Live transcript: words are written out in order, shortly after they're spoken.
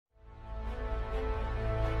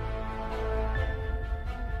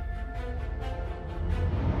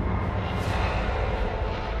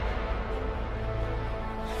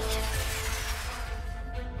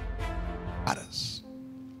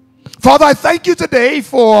Father, I thank you today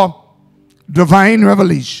for divine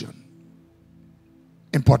revelation,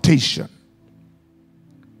 impartation.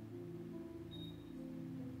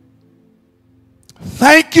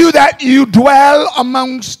 Thank you that you dwell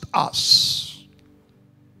amongst us.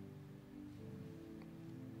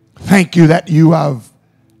 Thank you that you have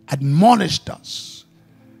admonished us,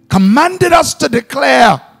 commanded us to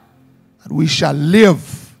declare that we shall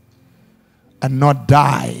live and not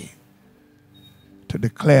die, to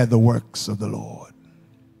declare the works of the Lord.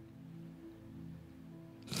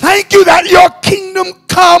 Thank you that your kingdom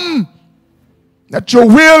come, that your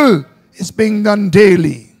will is being done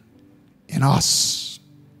daily in us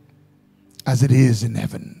as it is in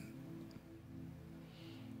heaven.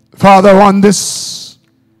 Father, on this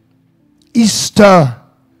Easter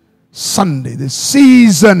Sunday, this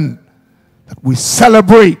season that we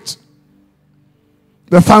celebrate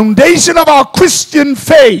the foundation of our Christian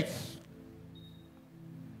faith,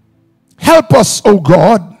 help us, O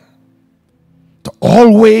God, to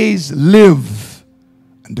always live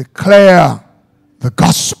and declare the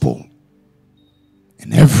gospel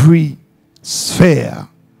in every sphere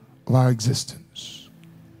of our existence.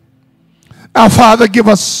 Now, Father, give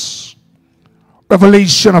us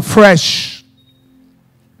revelation afresh.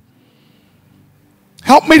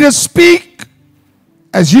 Help me to speak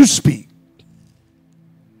as you speak.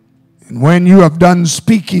 And when you have done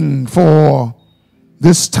speaking for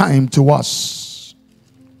this time to us,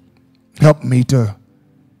 help me to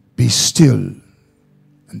be still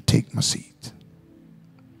and take my seat.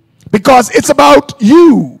 Because it's about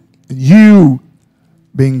you and you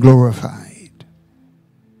being glorified.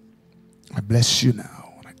 I bless you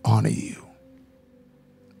now and I honor you.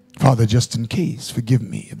 Father, just in case, forgive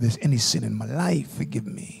me. If there's any sin in my life, forgive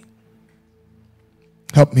me.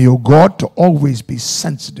 Help me, O God, to always be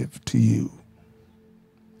sensitive to you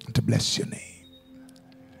and to bless your name.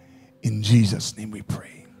 In Jesus' name we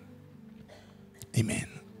pray. Amen.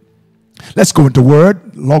 Let's go into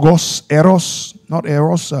word. Logos, eros, not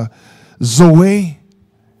eros, zoe,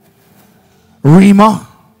 rhema,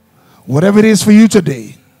 whatever it is for you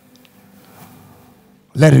today,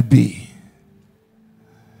 let it be.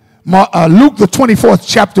 Luke the 24th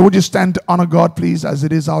chapter. Would you stand to honor God, please, as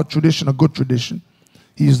it is our tradition, a good tradition.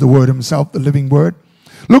 He is the word himself, the living word.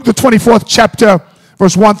 Luke the 24th chapter,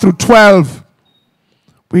 verse 1 through 12.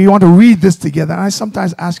 We want to read this together. And I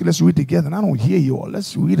sometimes ask you, let's read together. And I don't hear you all.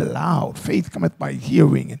 Let's read aloud. Faith cometh by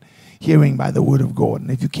hearing, and hearing by the word of God.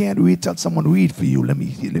 And if you can't read, tell someone to read for you. Let me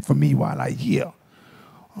hear it for me while I hear.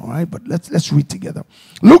 All right, but let's read together.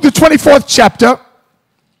 Luke the 24th chapter,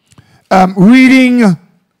 reading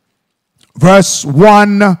verse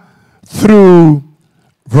 1 through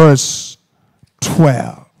verse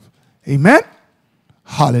 12. Amen?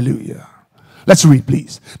 Hallelujah. Let's read,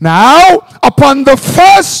 please. Now, upon the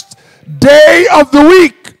first day of the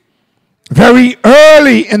week, very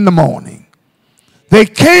early in the morning, they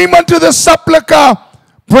came unto the sepulchre,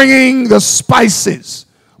 bringing the spices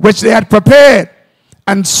which they had prepared,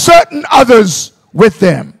 and certain others with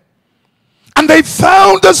them. And they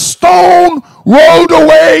found the stone rolled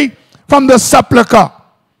away from the sepulchre.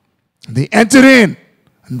 They entered in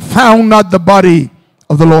and found not the body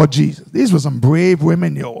of the Lord Jesus. These were some brave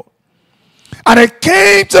women, y'all. And it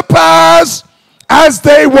came to pass, as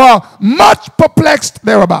they were much perplexed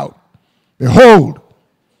thereabout, behold,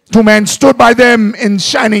 two men stood by them in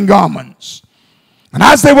shining garments. And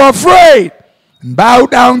as they were afraid, and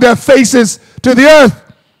bowed down their faces to the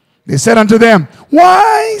earth, they said unto them,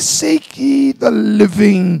 why seek ye the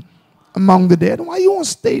living among the dead? Why you won't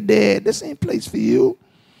stay dead? This ain't place for you.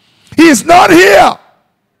 He is not here,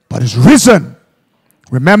 but is risen.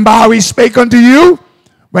 Remember how he spake unto you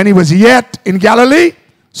when he was yet in Galilee,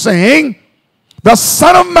 saying, the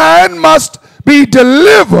Son of Man must be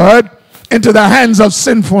delivered into the hands of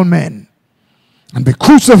sinful men, and be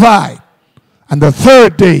crucified, and the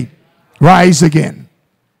third day rise again.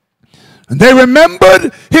 And they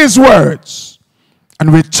remembered his words,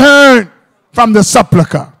 and returned from the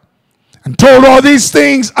sepulchre, and told all these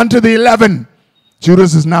things unto the 11.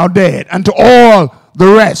 Judas is now dead, and to all the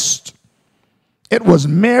rest. It was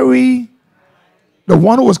Mary, the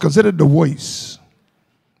one who was considered the voice.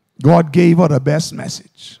 God gave her the best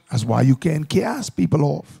message. That's why you can't cast people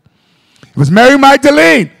off. It was Mary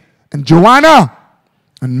Magdalene and Joanna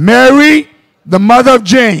and Mary, the mother of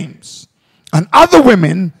James, and other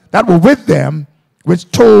women that were with them, which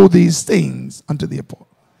told these things unto the apostles.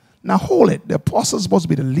 Now hold it. The apostles are supposed to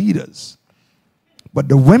be the leaders. But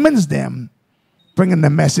the women's them bringing the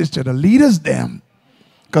message to the leaders them.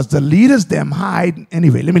 Because the leaders them hide.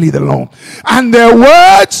 Anyway, let me leave it alone. And their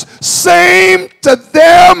words seemed to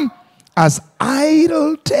them as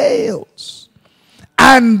idle tales,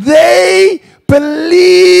 and they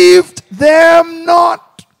believed them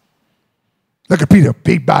not. Look at Peter,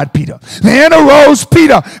 big bad Peter. Then arose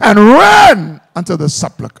Peter and ran unto the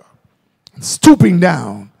sepulchre. And stooping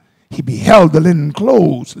down, he beheld the linen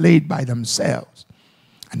clothes laid by themselves,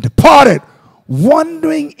 and departed,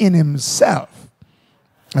 wondering in himself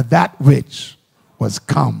at that which was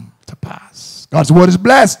come to pass. God's word is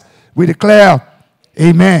blessed. We declare,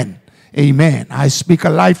 amen, amen. I speak a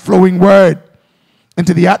life-flowing word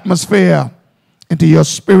into the atmosphere, into your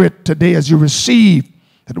spirit today as you receive,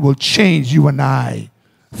 that will change you and I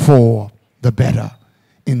for the better.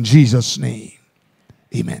 In Jesus' name,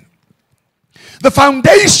 amen. The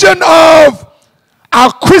foundation of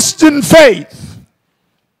our Christian faith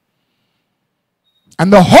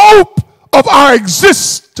and the hope of our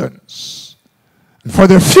existence and for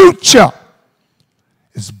the future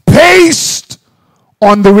is based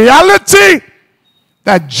on the reality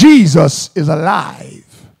that Jesus is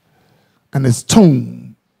alive and his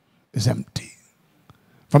tomb is empty.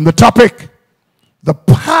 From the topic, the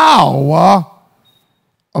power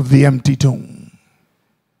of the empty tomb.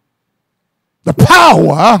 The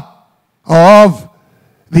power of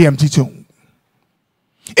the empty tomb.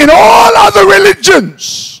 In all other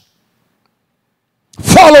religions,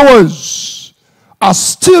 followers are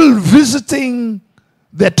still visiting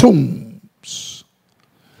their tombs,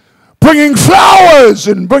 bringing flowers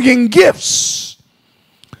and bringing gifts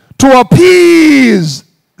to appease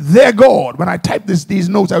their God. When I typed these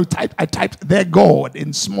notes, I typed their God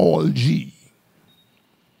in small g.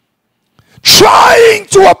 Trying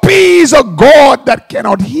to appease a God that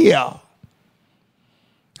cannot hear,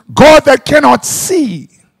 God that cannot see,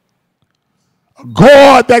 a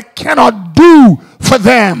God that cannot do for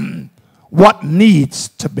them what needs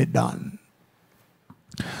to be done.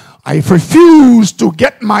 I refuse to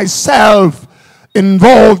get myself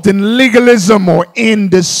involved in legalism or in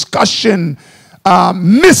discussion,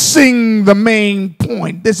 missing the main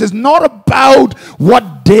point. This is not about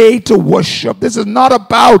what day to worship. This is not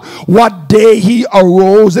about what day he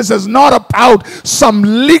arose. This is not about some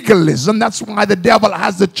legalism. That's why the devil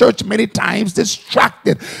has the church many times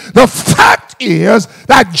distracted. The fact is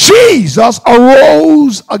that Jesus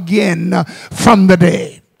arose again from the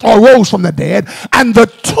dead, or rose from the dead, and the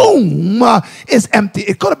tomb is empty.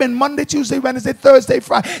 It could have been Monday, Tuesday, Wednesday, Thursday,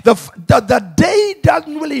 Friday. The day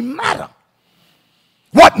doesn't really matter.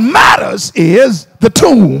 What matters is the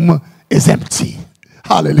tomb is empty.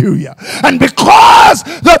 Hallelujah. And because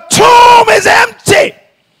the tomb is empty,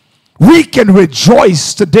 we can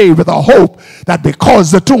rejoice today with a hope that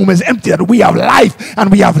because the tomb is empty, that we have life,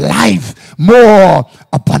 and we have life more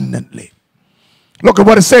abundantly. Look at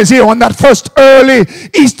what it says here on that first early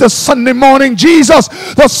Easter Sunday morning. Jesus,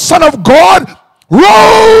 the Son of God,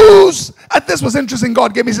 rose. And this was interesting.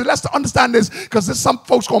 God gave me, he said, let's understand this, because there's some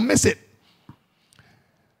folks going to miss it.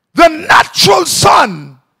 The natural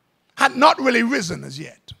sun had not really risen as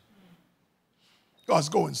yet. God's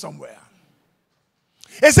going somewhere.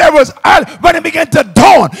 It said it was when it began to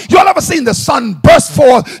dawn. You all ever seen the sun burst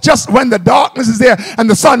forth just when the darkness is there and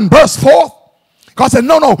the sun bursts forth? God said,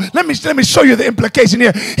 no, let me show you the implication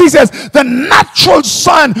here. He says, the natural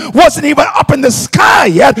sun wasn't even up in the sky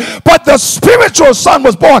yet, but the spiritual sun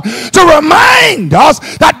was born to remind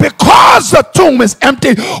us that because the tomb is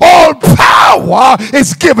empty, all power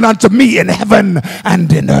is given unto me in heaven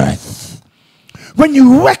and in earth. When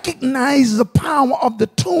you recognize the power of the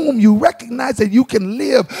tomb, you recognize that you can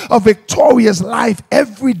live a victorious life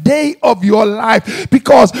every day of your life.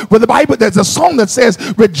 Because with the Bible, there's a song that says,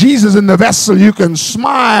 with Jesus in the vessel, you can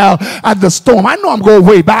smile at the storm. I know I'm going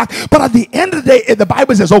way back, but at the end of the day, the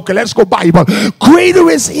Bible says, okay, let's go Bible. Greater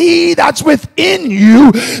is he that's within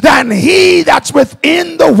you than he that's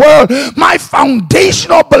within the world. My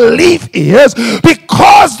foundational belief is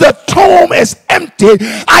because the tomb is empty,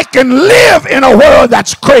 I can live in a world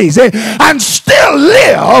that's crazy and still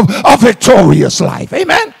live a victorious life.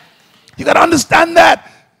 Amen. You got to understand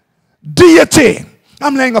that. Deity.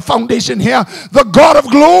 I'm laying a foundation here. The God of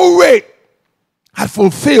glory had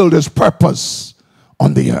fulfilled his purpose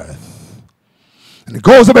on the earth. And it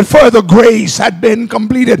goes a bit further. Grace had been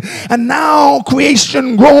completed, and now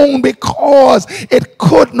creation groaned because it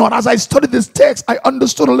could not. As I studied this text, I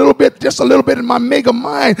understood just a little bit in my mega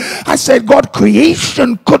mind. I said, God,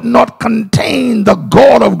 creation could not contain the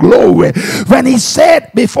God of glory. When he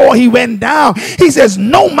said before he went down, he says,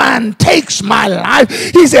 no man takes my life.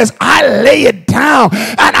 He says, I lay it down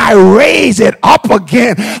and I raise it up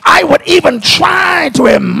again. I would even try to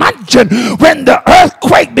imagine when the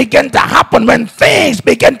earthquake began to happen, when things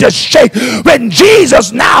began to shake, when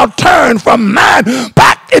Jesus now turned from man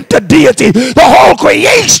back into deity. The whole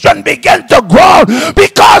creation began to groan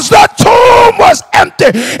because the tomb was empty.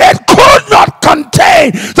 It could not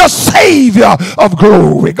contain the Savior of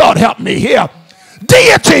glory. God help me here.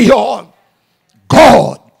 Deity, y'all.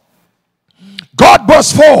 God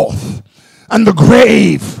burst forth, and the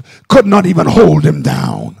grave could not even hold him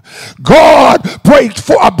down. God broke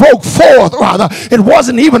forth, rather. It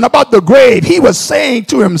wasn't even about the grave. He was saying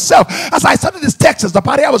to himself, as I studied this text as the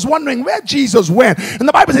body, I was wondering where Jesus went. And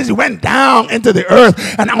the Bible says he went down into the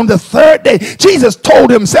earth. And on the third day, Jesus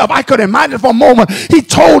told himself, I could imagine for a moment, he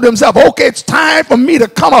told himself, okay, it's time for me to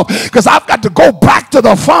come up because I've got to go back to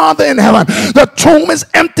the Father in heaven. The tomb is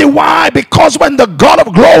empty. Why? Because when the God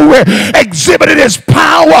of glory exhibited his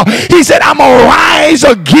power, he said, I'm going to rise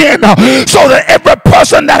again so that every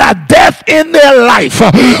person that had death in their life,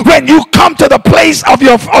 when you come to the place of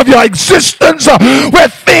your existence where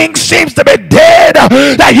things seems to be dead,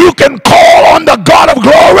 that you can call on the God of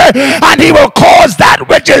glory and he will cause that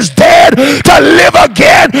which is dead to live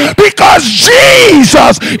again because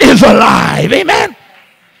Jesus is alive. Amen.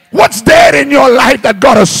 What's dead in your life that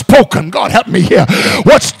God has spoken? God help me here.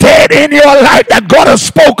 What's dead in your life that God has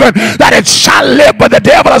spoken that it shall live, but the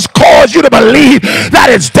devil has caused you to believe that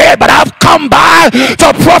it's dead. But I've come by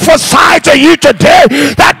to prophesy to you today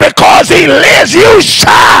that because he lives, you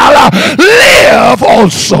shall live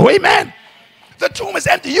also. Amen. The tomb is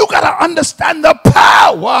empty. You got to understand the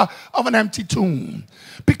power of an empty tomb.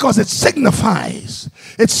 Because it signifies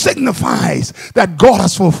that God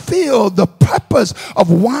has fulfilled the purpose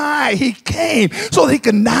of why he came, so that he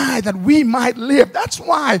can die that we might live. That's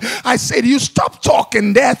why I say to you, stop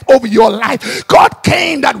talking death over your life. God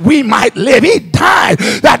came that we might live. He died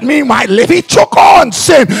that we might live. He took on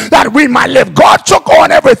sin that we might live. God took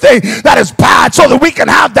on everything that is bad so that we can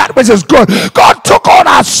have that which is good. God took on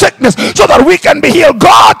our sickness so that we can be healed.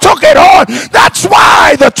 God took it on. That's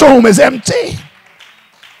why the tomb is empty.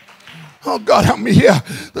 Oh, God, help me here.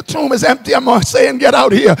 The tomb is empty. I'm going to say and get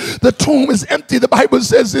out here. The tomb is empty. The Bible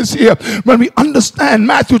says this here. When we understand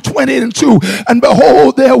Matthew 20:2, and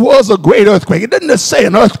behold, there was a great earthquake. It didn't just say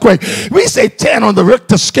an earthquake. We say 10 on the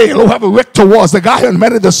Richter scale. Whoever Richter was, the guy who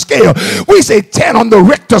invented the scale. We say 10 on the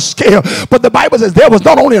Richter scale. But the Bible says there was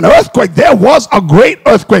not only an earthquake, there was a great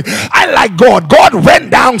earthquake. I like God. God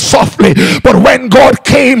went down softly. But when God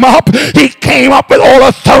came up, he came up with all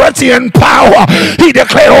authority and power. He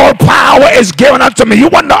declared all power is given unto me. You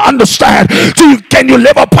want to understand, can you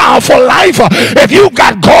live a powerful life? If you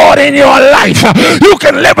got God in your life, you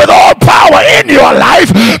can live with all power in your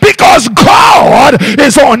life because God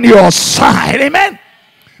is on your side. Amen.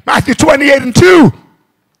 Matthew 28:2.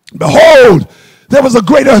 Behold, there was a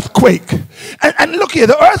great earthquake. And look here,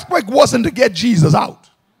 the earthquake wasn't to get Jesus out.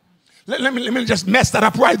 Let me just mess that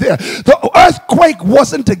up right there. The earthquake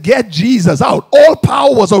wasn't to get Jesus out. All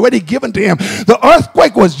power was already given to him. The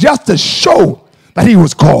earthquake was just to show that he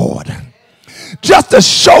was God. Just to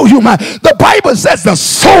show you, the Bible says the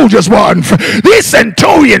soldiers were afraid. These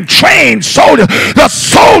centurion trained soldiers, the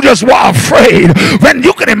soldiers were afraid. When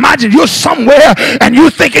you can imagine you're somewhere and you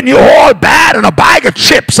thinking you're all bad in a bag of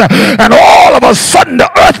chips, and all of a sudden the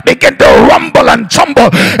earth begin to rumble and tumble,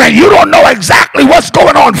 and you don't know exactly what's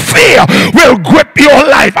going on. Fear will grip your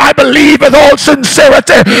life. I believe with all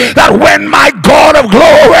sincerity that when my God of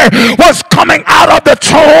glory was coming out of the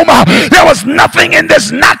tomb, there was nothing in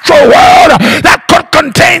this natural world that could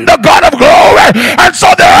contain the God of glory, and so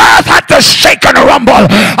the earth had to shake and rumble.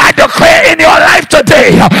 I declare in your life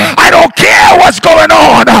today, I don't care what's going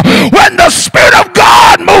on, when the Spirit of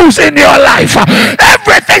God moves in your life,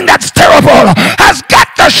 everything that's terrible has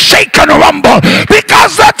got to shake and rumble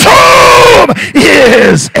because the tomb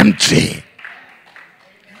is empty.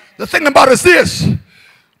 The thing about it is this: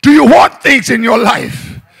 do you want things in your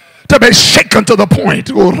life to be shaken to the point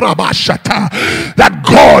that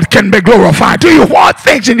God can be glorified? Do you want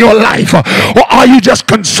things in your life, or are you just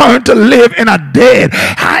concerned to live in a dead?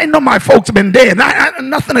 I know my folks have been dead.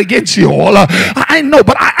 Nothing against you all. I know,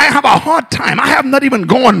 but I have a hard time. I have not even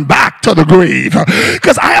gone back to the grave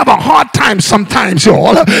because I have a hard time sometimes,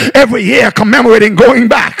 y'all, every year commemorating going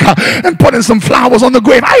back and putting some flowers on the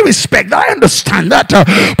grave. I respect that. I understand that.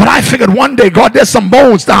 But I figured one day, God, there's some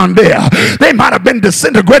bones down there. They might have been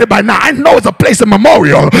disintegrated by right now. I know it's a place of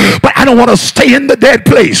memorial, but I don't want to stay in the dead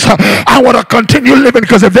place. I want to continue living,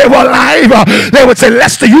 because if they were alive, they would say,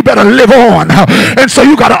 Lester, you better live on. And so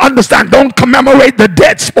you got to understand, don't commemorate the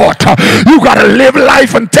dead spot. You got to live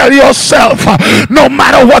life and tell yourself, no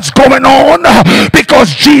matter what's going on,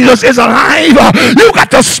 because Jesus is alive, you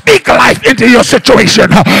got to speak life into your situation.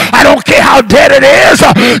 I don't care how dead it is.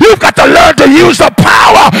 You've got to learn to use the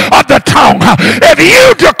power of the tongue. If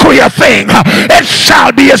you decree a thing, it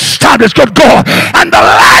shall be established, good God, and the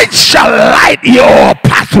light shall light your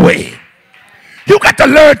pathway. You got to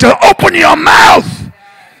learn to open your mouth.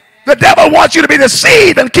 The devil wants you to be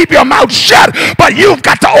deceived and keep your mouth shut, but you've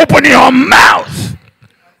got to open your mouth.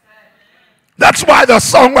 That's why the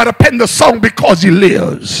songwriter penned the song, Because He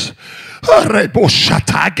Lives.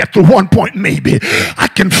 I get to one point, maybe I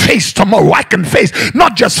can face tomorrow. I can face,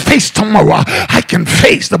 not just face tomorrow, I can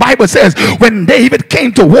face. The Bible says when David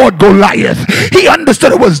came toward Goliath, he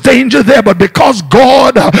understood it was danger there, but because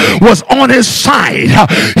God was on his side,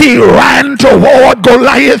 he ran toward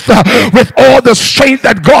Goliath with all the strength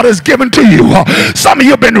that God has given to you. Some of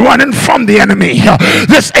you have been running from the enemy.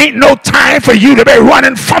 This ain't no time for you to be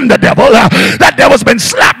running from the devil. That devil's been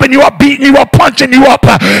slapping you up, beating you up, punching you up,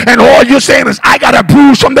 and all you're saying is, I got a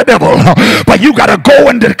bruise from the devil. But you got to go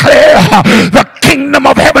and declare, the kingdom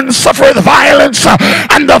of heaven suffereth violence,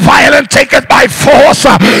 and the violent taketh by force.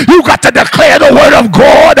 You got to declare the word of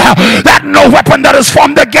God, that no weapon that is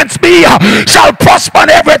formed against me shall prosper,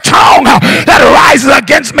 and every tongue that rises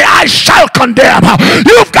against me I shall condemn.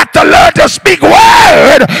 You've got to learn to speak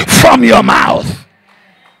word from your mouth.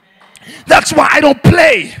 That's why I don't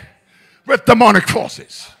play with demonic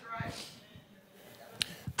forces.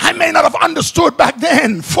 I may not have understood back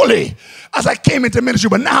then fully as I came into ministry,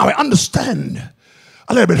 but now I understand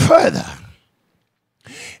a little bit further.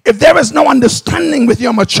 If there is no understanding with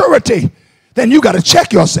your maturity, then you got to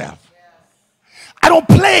check yourself. I don't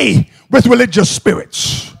play with religious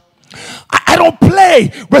spirits. I don't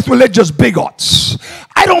play with religious bigots.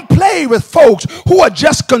 I don't play with folks who are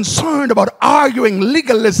just concerned about arguing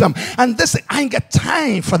legalism and this. I ain't got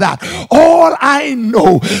time for that. All I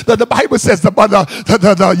know that the Bible says about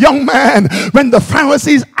the young man, when the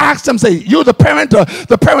Pharisees asked him, say, you the parent?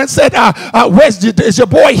 The parent said, is your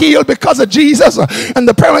boy healed because of Jesus? And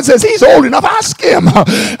the parent says, he's old enough, ask him.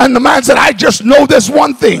 And the man said, I just know this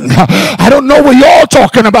one thing. I don't know what you're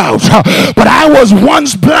talking about, but I was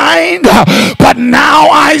once blind, but now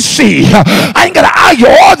I see. I ain't gonna argue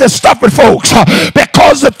all this stuff with folks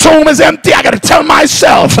because the tomb is empty. I gotta tell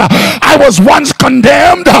myself, I was once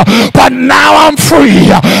condemned, but now I'm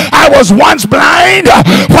free. I was once blind,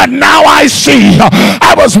 but now I see.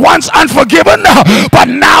 I was once unforgiven, but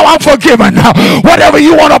now I'm forgiven. Whatever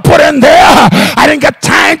you want to put in there, I didn't get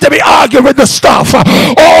time to be arguing with the stuff.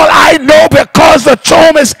 All I know, because the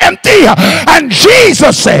tomb is empty, and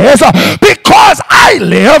Jesus says, because I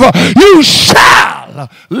live, you shall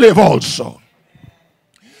live also.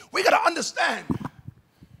 We got to understand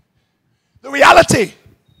the reality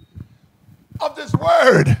of this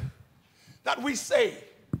word that we say,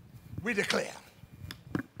 we declare.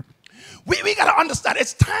 We got to understand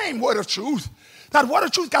it's time, word of truth, that word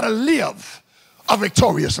of truth got to live a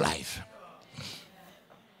victorious life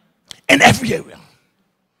in every area.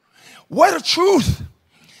 Word of truth,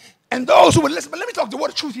 and those who would listen, but let me talk the word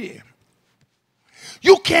of truth here.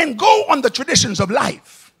 You can't go on the traditions of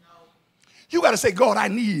life. You got to say, God, I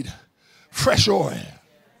need fresh oil.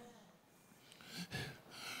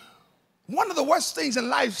 One of the worst things in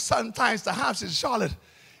life sometimes to have in Charlotte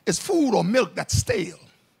is food or milk that's stale.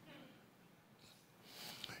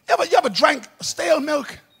 You ever drank stale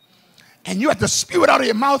milk and you had to spew it out of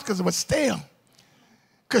your mouth because it was stale?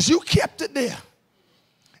 Because you kept it there.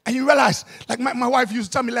 And you realize, like my wife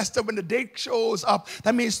used to tell me, Lester, when the date shows up,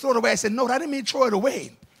 that means throw it away. I said, no, that didn't mean throw it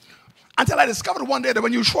away. Until I discovered one day that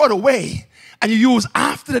when you throw it away and you use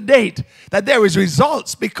after the date, that there is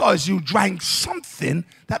results because you drank something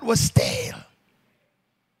that was stale.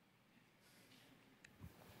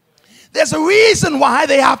 There's a reason why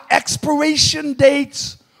they have expiration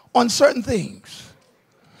dates on certain things.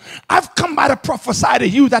 I've come by to prophesy to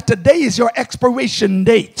you that today is your expiration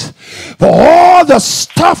date for all the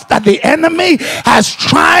stuff that the enemy has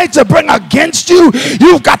tried to bring against you.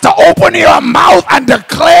 You've got to open your mouth and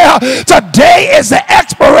declare, today is the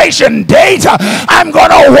expiration date. I'm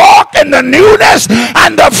going to walk in the newness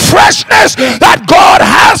and the freshness that God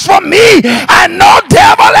has for me, and no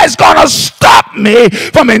devil is going to stop me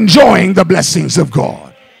from enjoying the blessings of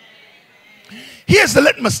God. Here's the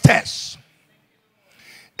litmus test.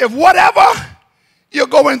 If whatever you're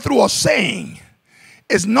going through or saying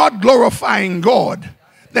is not glorifying God,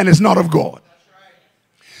 then it's not of God.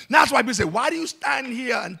 That's why people say, why do you stand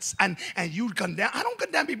here and you condemn? I don't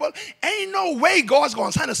condemn people. Ain't no way God's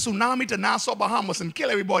going to send a tsunami to Nassau, Bahamas and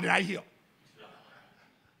kill everybody right here.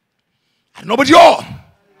 I don't know about y'all,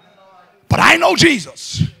 but I know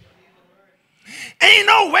Jesus. Ain't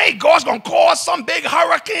no way God's going to cause some big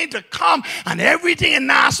hurricane to come and everything in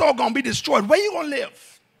Nassau going to be destroyed. Where you going to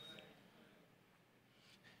live?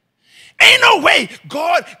 Ain't no way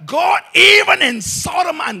God, even in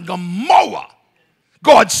Sodom and Gomorrah,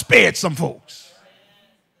 God spared some folks.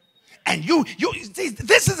 And you see,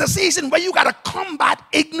 this is a season where you got to combat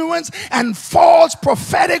ignorance and false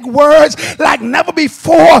prophetic words like never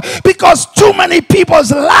before, because too many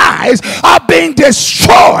people's lives are being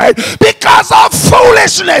destroyed because of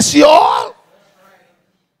foolishness, y'all.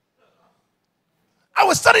 I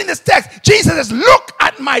was studying this text. Jesus says, look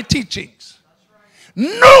at my teachings.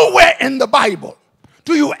 Nowhere in the Bible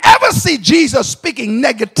do you ever see Jesus speaking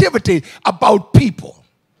negativity about people.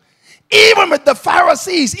 Even with the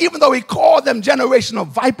Pharisees, even though he called them generation of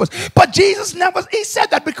vipers. But Jesus never, he said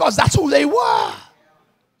that because that's who they were.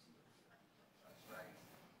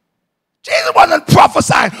 Jesus wasn't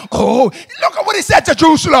prophesying. Oh, look at what he said to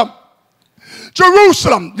Jerusalem.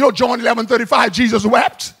 Jerusalem. You know, John 11:35, Jesus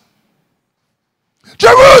wept.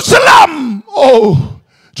 Jerusalem. Oh,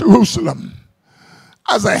 Jerusalem.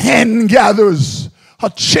 As a hen gathers her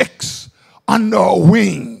chicks under her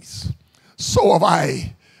wings, so have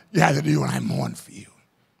I gathered you, and I mourn for you.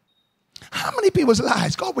 How many people's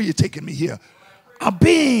lives, God, where you taking me here, are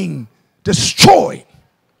being destroyed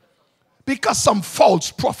because some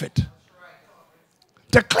false prophet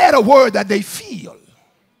declared a word that they feel?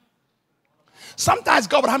 Sometimes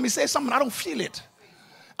God would have me say something, I don't feel it.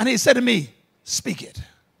 And he said to me, speak it.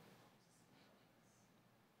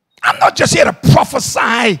 I'm not just here to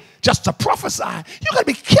prophesy just to prophesy. You got to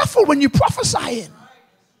be careful when you're prophesying.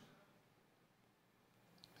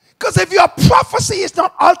 Because if your prophecy is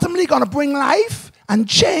not ultimately going to bring life and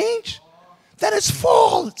change, then it's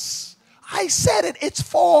false. I said it, it's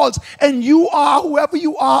false. And you are, whoever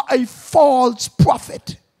you are, a false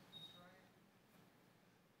prophet.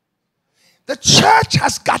 The church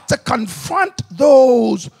has got to confront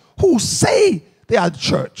those who say they are the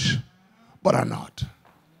church, but are not.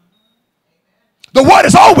 The word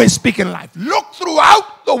is always speaking life. Look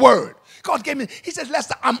throughout the word. God gave me, he says,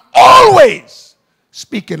 Lester, I'm always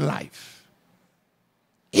speaking life,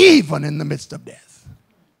 even in the midst of death.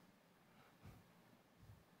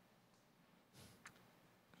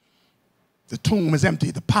 The tomb is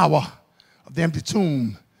empty. The power of the empty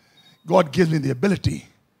tomb, God gives me the ability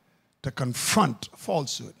to confront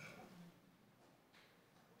falsehood.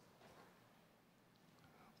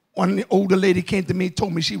 One older lady came to me,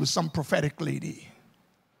 told me she was some prophetic lady.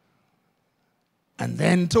 And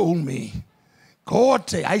then told me, God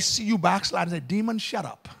say, I see you backsliding. I said, demon, shut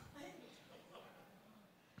up.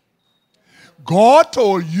 God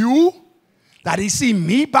told you that he see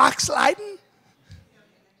me backsliding?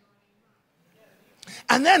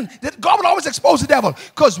 And then God would always expose the devil.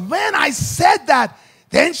 Because when I said that,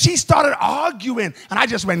 then she started arguing. And I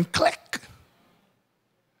just went click.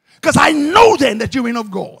 Because I know then that you ain't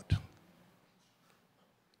of God.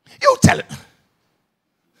 You tell it.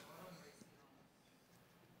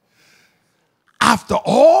 After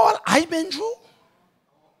all I've been through,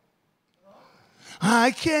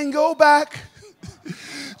 I can't go back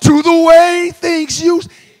to the way things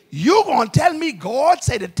used. You're going to tell me God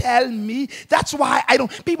said to tell me? That's why I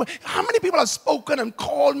don't. People, how many people have spoken and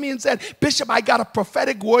called me and said, Bishop, I got a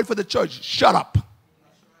prophetic word for the church. Shut up.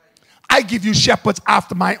 I give you shepherds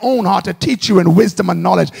after my own heart to teach you in wisdom and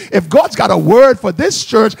knowledge. If God's got a word for this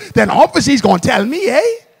church, then obviously he's going to tell me,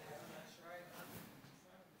 eh?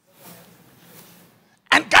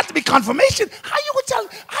 And got to be confirmation. How you would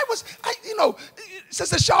tell?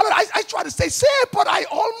 Sister Charlotte, I tried to stay safe, but I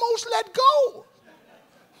almost let go.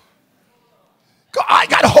 I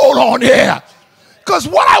got to hold on here. Because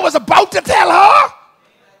what I was about to tell her,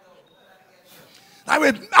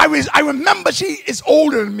 I remember she is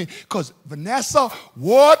older than me. Because Vanessa,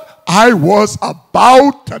 what I was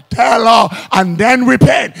about to tell her and then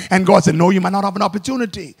repent. And God said, no, you might not have an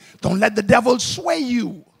opportunity. Don't let the devil sway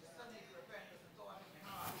you.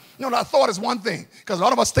 You know, that thought is one thing. Because a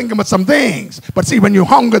lot of us think about some things. But see, when you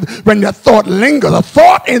hunger, when your thought lingers, a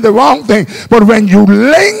thought ain't the wrong thing. But when you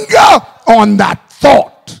linger on that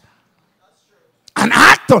thought and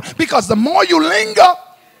act on, because the more you linger,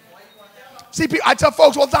 see, I tell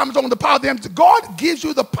folks all the time, the power of the empty. God gives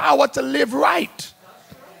you the power to live right.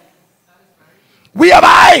 We have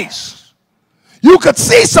eyes. You could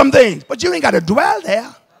see some things, but you ain't got to dwell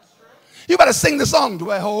there. You better sing the song,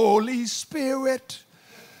 Dwell, Holy Spirit,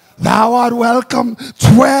 Thou art welcome.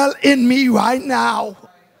 Dwell in me right now.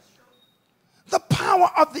 The power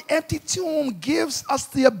of the empty tomb gives us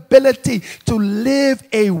the ability to live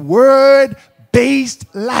a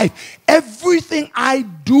word-based life. Everything I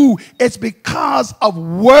do is because of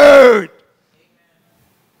word.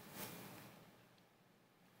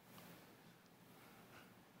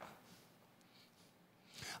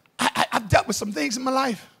 I've dealt with some things in my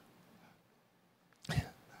life.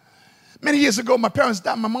 Many years ago, my parents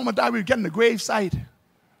died. My mama died. We were getting the grave site.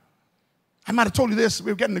 I might have told you this.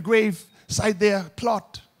 We were getting the grave site there,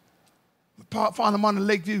 plot. Father, mother,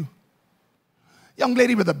 Lakeview. Young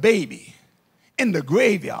lady with a baby in the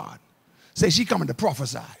graveyard says she coming to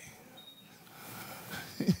prophesy.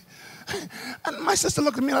 And my sister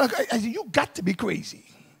looked at me like, I said, you got to be crazy.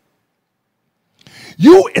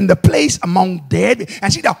 You in the place among dead,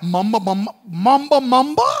 and she got mamba, mamba, mamba,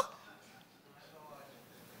 mamba.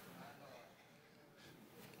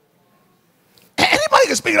 Anybody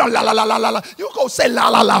can speak it on la la la la la la. You go say la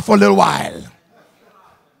la la for a little while.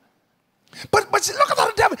 But see, look at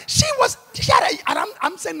the devil. She had and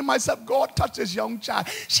I'm saying to myself, God touch this young child.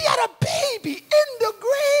 She had a baby in the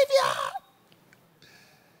graveyard.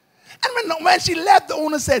 And when she left, the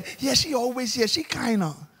owner said, yeah, she always here. She kind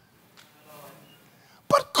of.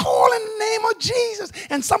 But call in the name of Jesus.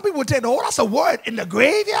 And some people would say, oh, that's a word in the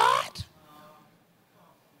graveyard.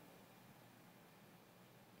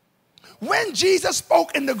 When Jesus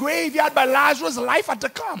spoke in the graveyard by Lazarus, life had to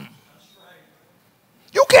come.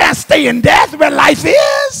 You can't stay in death where life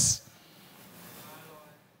is.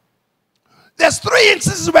 There's 3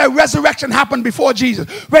 instances where resurrection happened before Jesus.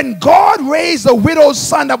 When God raised the widow's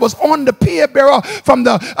son that was on the pier barrel from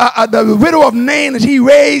the widow of Nain, and he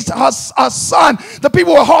raised her son, the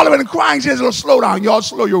people were hollering and crying. Jesus said, slow down, y'all,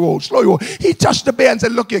 slow your roll, slow your roll. He touched the bear and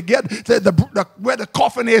said, look, you get where the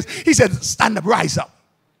coffin is. He said, stand up, rise up.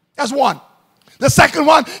 That's one. The second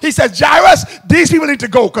one, he said, Jairus, these people need to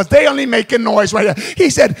go because they only making noise right here.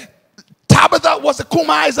 He said, Tabitha, what's the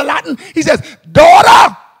Kuma is the Latin? He says,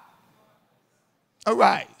 daughter,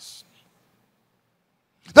 arise.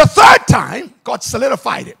 The third time, God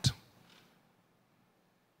solidified it.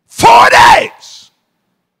 4 days.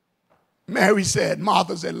 Mary said,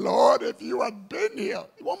 Martha said, Lord, if you had been here.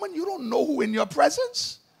 Woman, you don't know who in your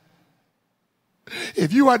presence.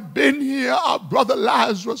 If you had been here, our brother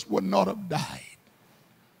Lazarus would not have died.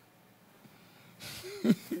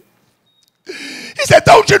 He said,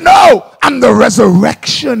 don't you know I'm the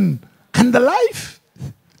resurrection and the life?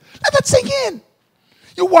 Let that sink in.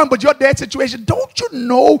 You want, but your dead situation, don't you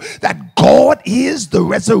know that God is the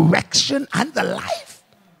resurrection and the life?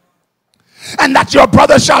 And that your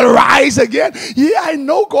brother shall rise again? Yeah, I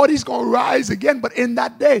know God is going to rise again, but in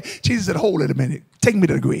that day, Jesus said, hold it a minute. Take me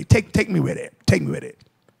to the grave. Take me with it. Take me with it.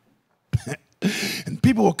 And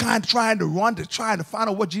people were kind of trying to run to try to find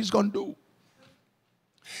out what Jesus is going to do.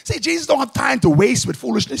 See, Jesus don't have time to waste with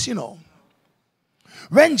foolishness, you know.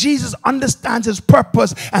 When Jesus understands his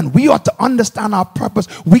purpose, and we ought to understand our purpose,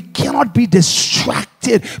 we cannot be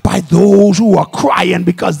distracted by those who are crying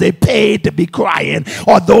because they paid to be crying,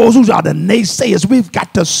 or those who are the naysayers. We've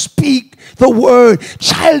got to speak the word.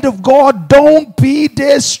 Child of God, don't be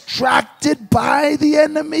distracted by the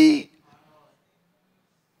enemy.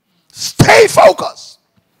 Stay focused.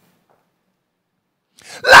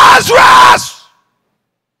 Lazarus,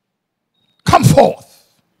 come forth.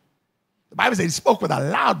 The Bible says he spoke with a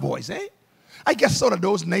loud voice, eh? I guess so that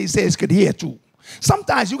those naysayers could hear too.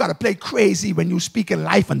 Sometimes you got to play crazy when you speak in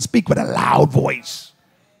life and speak with a loud voice.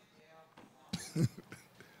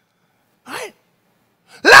 Right?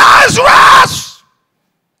 Lazarus,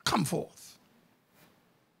 come forth.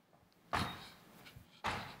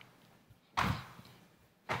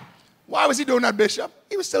 Why was he doing that, Bishop?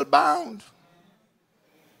 He was still bound.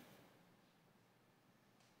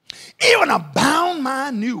 Even a bound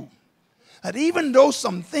man knew that even though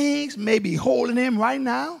some things may be holding him right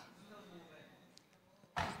now,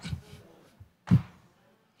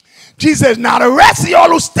 Jesus says, now the rest of y'all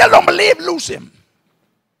who still don't believe, loose him.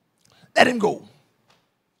 Let him go.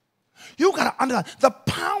 You got to understand, the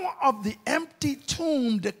power of the empty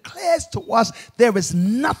tomb declares to us there is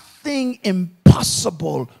nothing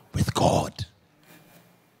impossible with God.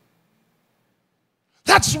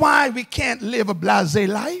 That's why we can't live a blasé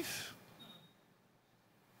life.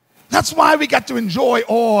 That's why we got to enjoy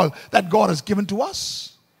all that God has given to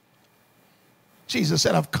us. Jesus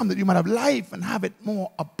said, I've come that you might have life and have it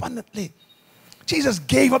more abundantly. Jesus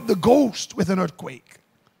gave up the ghost with an earthquake.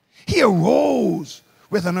 He arose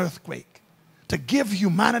with an earthquake to give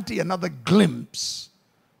humanity another glimpse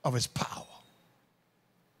of his power.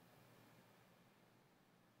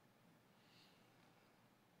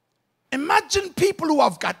 Imagine people who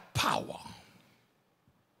have got power.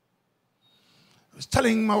 I was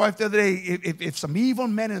telling my wife the other day, if some evil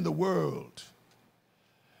men in the world,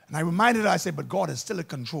 and I reminded her, I said, but God is still in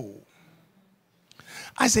control.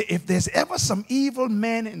 I said, if there's ever some evil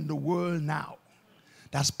men in the world now,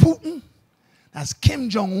 that's Putin, that's Kim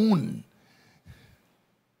Jong-un.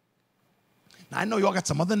 Now, I know y'all got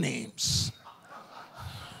some other names.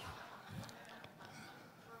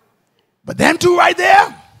 But them two right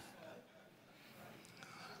there,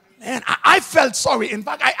 man, I felt sorry. In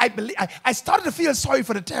fact, I started to feel sorry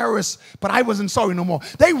for the terrorists, but I wasn't sorry no more.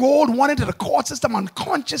 They rolled one into the court system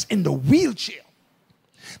unconscious in the wheelchair.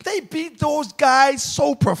 They beat those guys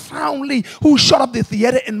so profoundly who shut up the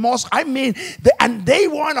theater in Moscow. I mean, and they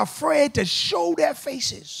weren't afraid to show their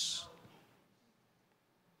faces.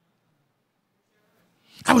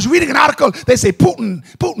 I was reading an article. They say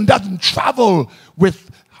Putin doesn't travel with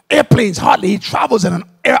airplanes hardly. He travels in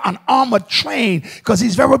an armored train because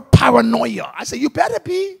he's very paranoia. I say, you better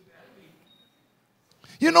be.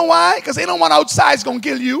 You know why? Because ain't no one outside is going to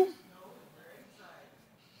kill you.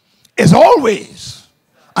 It's always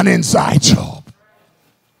an inside job.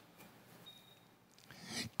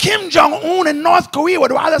 Kim Jong-un in North Korea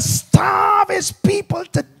would rather starve his people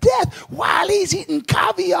to death while he's eating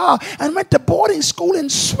caviar and went to boarding school in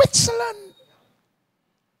Switzerland.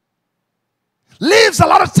 Lives a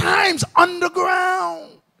lot of times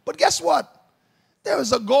underground. But guess what? There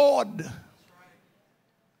is a God.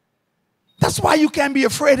 That's why you can't be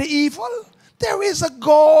afraid of evil. There is a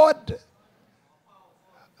God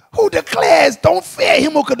who declares, don't fear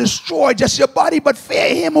him who could destroy just your body, but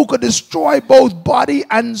fear him who could destroy both body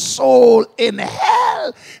and soul in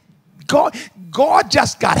hell. God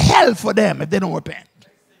just got hell for them if they don't repent.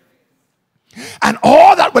 And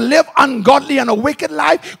all that will live ungodly and a wicked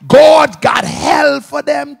life, God got hell for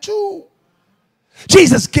them too.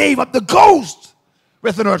 Jesus gave up the ghost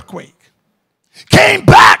with an earthquake. Came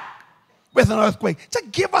back with an earthquake to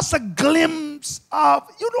give us a glimpse of,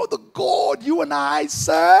 the God you and I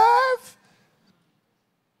serve.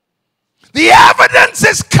 The evidence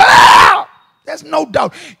is clear. There's no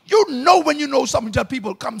doubt. You know when you know something, just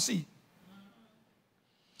people come see.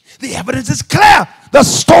 The evidence is clear. The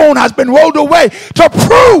stone has been rolled away to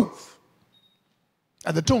prove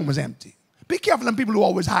that the tomb is empty. Be careful of people who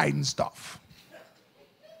always hiding stuff,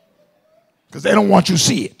 because they don't want you to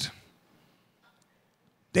see it.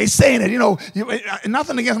 They saying that,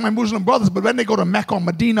 nothing against my Muslim brothers, but when they go to Mecca or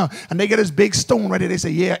Medina and they get this big stone right there, they say,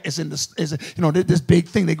 yeah, it's in this, this big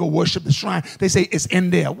thing. They go worship the shrine. They say it's in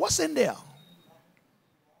there. What's in there?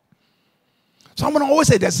 Someone always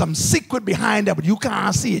say there's some secret behind that, but you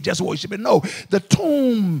can't see it. Just worship it. No, the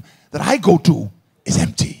tomb that I go to is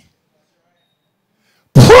empty.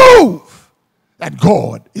 Prove that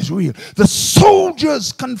God is real. The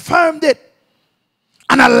soldiers confirmed it,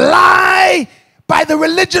 and a lie by the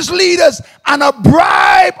religious leaders and a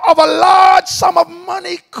bribe of a large sum of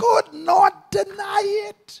money could not deny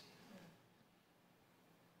it.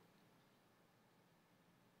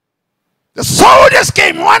 The soldiers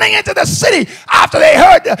came running into the city after they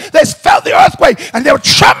felt the earthquake, and they were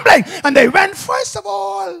trembling, and they went first of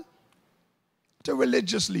all to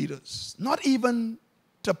religious leaders, not even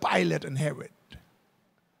to Pilate and Herod.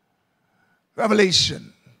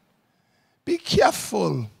 Revelation. Be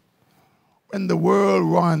careful when the world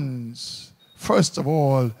runs, first of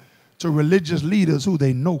all, to religious leaders who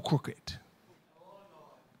they know crooked.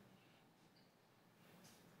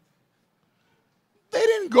 They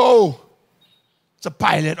didn't go to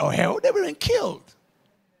Pilate or Herod. They were being killed.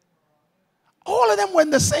 All of them were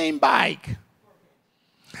in the same bike.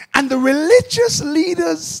 And the religious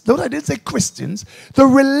leaders, though I didn't say Christians, the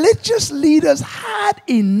religious leaders had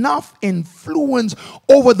enough influence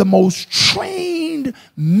over the most trained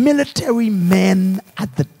military men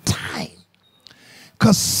at the time.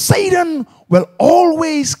 Because Satan will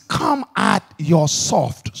always come at your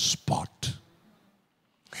soft spot.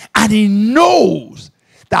 And he knows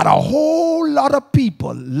that a whole lot of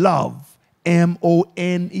people love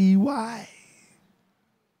money.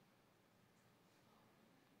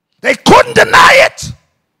 They couldn't deny it.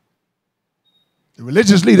 The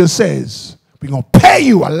religious leader says, we're going to pay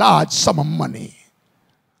you a large sum of money.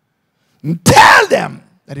 And tell them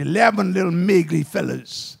that 11 little meagly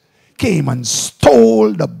fellas came and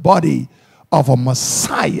stole the body of a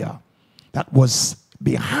Messiah that was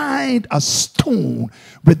behind a stone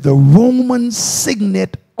with the Roman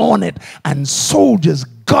signet on it and soldiers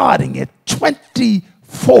guarding it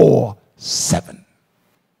 24/7.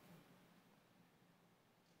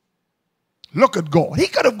 Look at God. He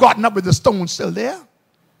could have gotten up with the stone still there.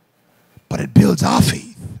 But it builds our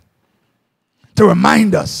faith to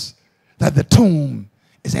remind us that the tomb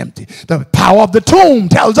is empty. The power of the tomb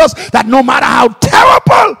tells us that no matter how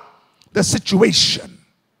terrible the situation,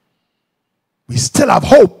 we still have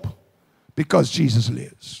hope because Jesus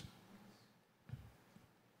lives.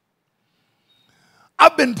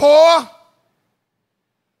 I've been poor,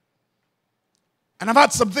 and I've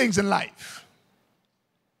had some things in life.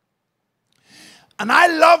 And I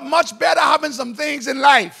love much better having some things in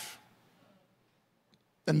life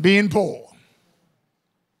than being poor.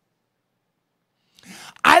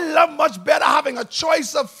 I love much better having a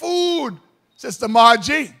choice of food, Sister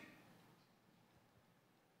Margie,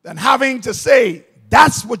 than having to say,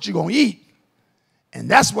 that's what you're going to eat, and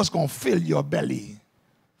that's what's going to fill your belly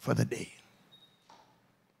for the day.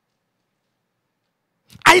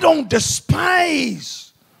 I don't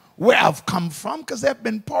despise where I've come from because they've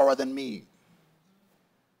been poorer than me.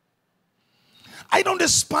 I don't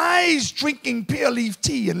despise drinking pear leaf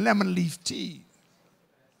tea and lemon leaf tea.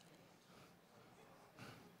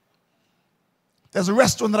 There's a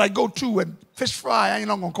restaurant that I go to and fish fry. I ain't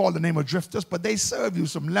not going to call the name of Drifters, but they serve you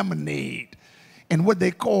some lemonade in what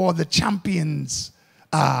they call the Champions.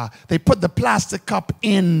 They put the plastic cup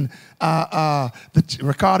in,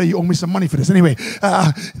 Ricardo, you owe me some money for this. Anyway,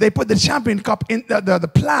 they put the Champion cup in,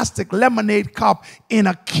 the plastic lemonade cup in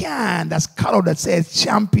a can that's cut out that says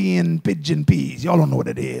Champion Pigeon Peas. Y'all don't know what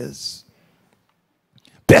it is.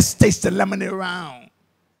 Best tasting lemonade around.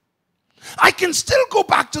 I can still go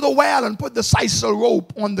back to the well and put the sisal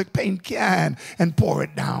rope on the paint can and pour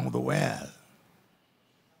it down the well.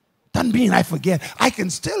 Doesn't mean I forget. I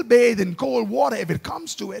can still bathe in cold water if it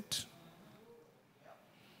comes to it.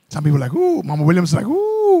 Some people are like, ooh, Mama Williams is like,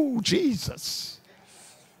 ooh, Jesus.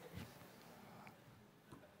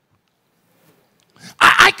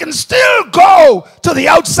 I can still go to the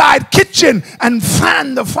outside kitchen and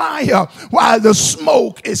fan the fire while the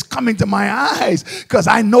smoke is coming to my eyes because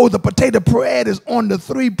I know the potato bread is on the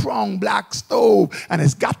 3-prong black stove and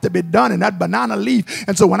it's got to be done in that banana leaf.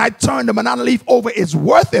 And so when I turn the banana leaf over, it's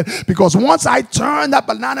worth it because once I turn that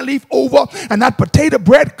banana leaf over and that potato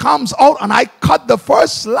bread comes out and I cut the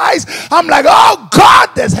first slice, I'm like, oh God,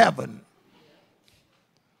 there's heaven.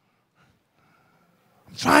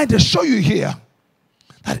 I'm trying to show you here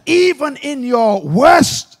that even in your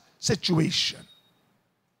worst situation,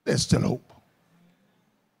 there's still hope.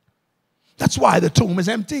 That's why the tomb is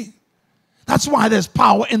empty. That's why there's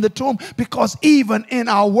power in the tomb, because even in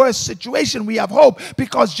our worst situation, we have hope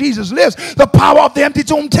because Jesus lives. The power of the empty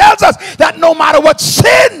tomb tells us that no matter what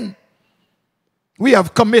sin we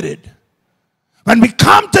have committed, when we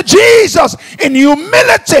come to Jesus in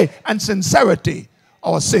humility and sincerity,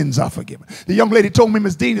 our sins are forgiven. The young lady told me,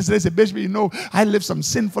 Miss Dean, she said, Bishop, you know, I lived some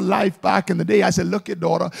sinful life back in the day. I said, look here,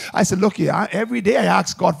 daughter. I said, look here, every day I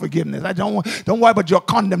ask God forgiveness. I don't worry about your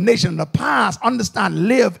condemnation in the past. Understand,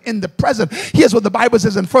 live in the present. Here's what the Bible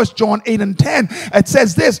says in 1 John 8 and 10. It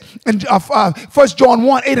says this in 1 John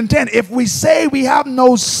 1, 8 and 10. If we say we have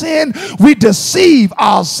no sin, we deceive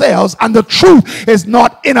ourselves and the truth is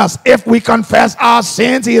not in us. If we confess our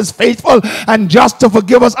sins, he is faithful and just to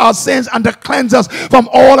forgive us our sins and to cleanse us from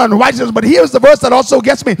all unrighteousness. But here's the verse that also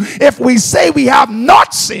gets me. If we say we have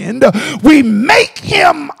not sinned, we make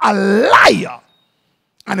him a liar,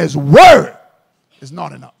 and his word is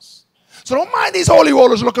not in us. So don't mind these holy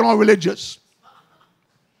rollers looking all religious.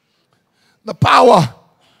 The power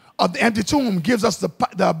of the empty tomb gives us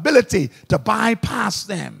the ability to bypass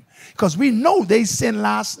them because we know they sinned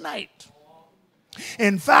last night.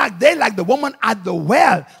 In fact, they like the woman at the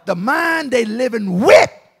well. The man they living with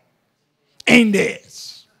ain't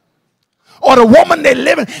theirs. Or the woman they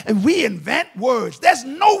live in. And we invent words. There's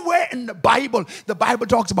nowhere in the Bible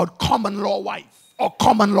talks about common law wife or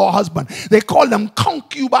common law husband. They call them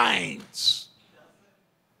concubines.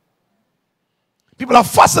 People are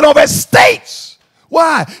fussing over estates.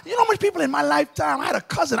 Why? You know how many people in my lifetime, I had a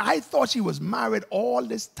cousin, I thought she was married all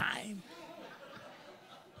this time.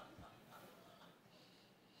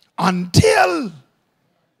 Until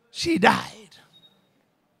she died.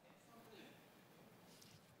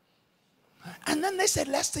 And then they said,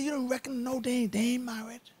 Lester, you don't reckon no, they ain't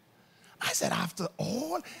married? I said, after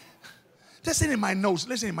all, listen in my notes,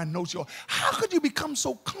 y'all. How could you become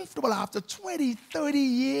so comfortable after 20, 30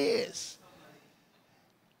 years?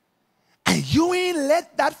 And you ain't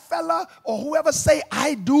let that fella or whoever say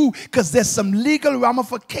I do, because there's some legal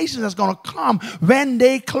ramifications that's going to come when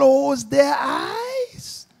they close their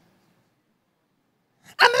eyes.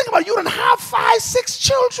 And think about it, you don't have 5, 6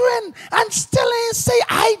 children and still ain't say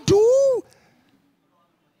I do.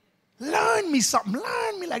 Learn me something.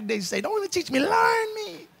 Learn me, like they say. Don't even teach me. Learn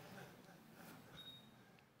me.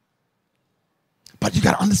 But you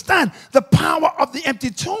got to understand, the power of the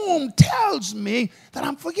empty tomb tells me that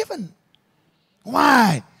I'm forgiven.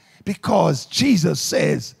 Why? Because Jesus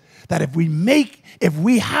says that if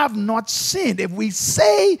we have not sinned, if we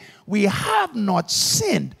say we have not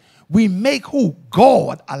sinned, we make who?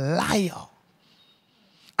 God a liar.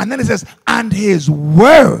 And then it says, and his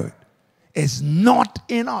word is not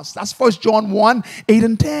in us. That's 1 John 1, 8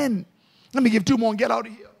 and 10. Let me give two more and get out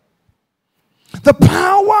of here. The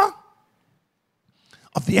power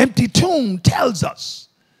of the empty tomb tells us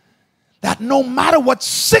that no matter what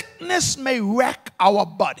sickness may wreck our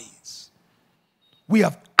bodies, we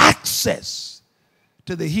have access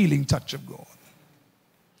to the healing touch of God.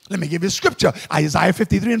 Let me give you scripture, Isaiah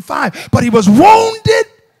 53 and 5. But he was wounded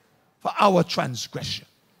for our transgression.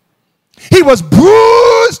 He was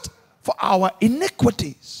bruised for our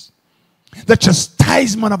iniquities. The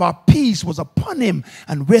chastisement of our peace was upon him,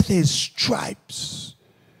 and with his stripes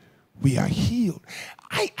we are healed.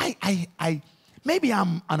 Maybe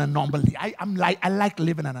I'm an anomaly. I like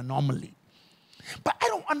living an anomaly. But I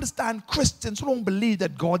don't understand Christians who don't believe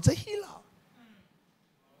that God's a healer.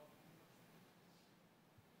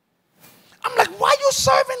 I'm like, why are you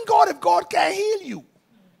serving God if God can't heal you?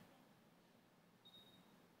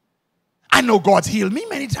 I know God's healed me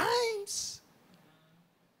many times.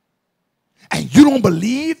 And you don't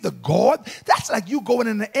believe the God? That's like you going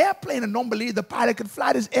in an airplane and don't believe the pilot can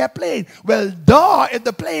fly this airplane. Well, duh, if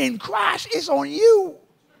the plane crash, it's on you.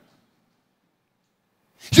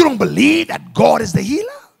 You don't believe that God is the healer?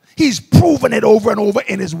 He's proven it over and over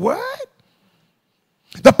in his word.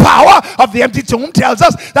 The power of the empty tomb tells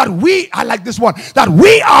us that I like this one, that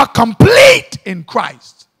we are complete in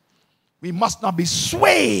Christ. We must not be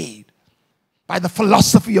swayed by the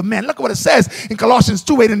philosophy of men. Look at what it says in Colossians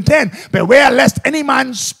 2, 8 and 10. Beware lest any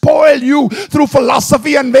man spoil you through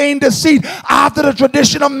philosophy and vain deceit, after the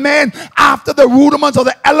tradition of men, after the rudiments or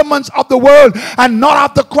the elements of the world, and not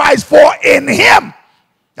after Christ. For in him,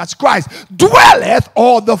 that's Christ, dwelleth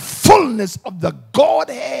all the fullness of the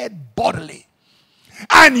Godhead bodily.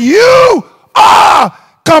 And you are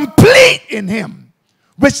complete in him,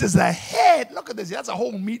 which is the head. Look at this. That's a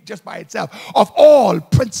whole meat just by itself, of all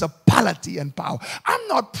principality and power. I'm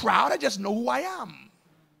not proud. I just know who I am.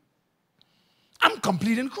 I'm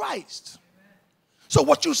complete in Christ. So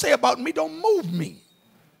what you say about me don't move me.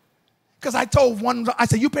 Because I told one, I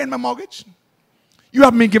said, you paying my mortgage? You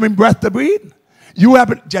haven't been giving breath to breathe? You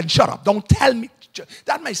haven't, Jen, shut up. Don't tell me.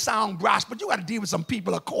 That may sound brash, but you got to deal with some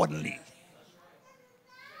people accordingly.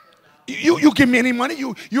 You give me any money?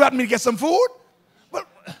 You help me to get some food? Well,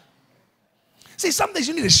 see, some things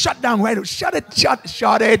you need to shut down right away. Shut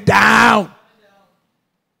it down.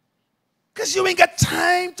 Because you ain't got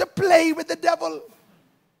time to play with the devil.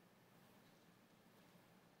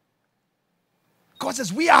 God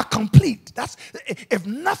says we are complete. That's, if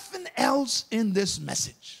nothing else in this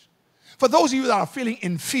message, for those of you that are feeling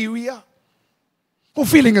inferior, who are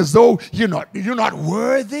feeling as though you're not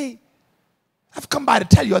worthy, I've come by to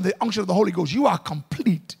tell you, the unction of the Holy Ghost, you are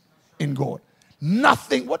complete in God.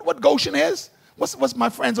 Nothing. What Goshen is? What's my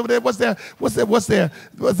friends over there? What's their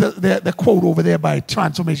quote over there by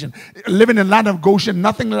transformation? Living in the land of Goshen,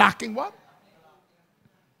 nothing lacking. What?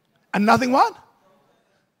 And nothing what?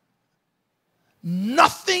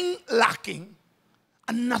 Nothing lacking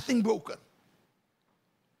and nothing broken.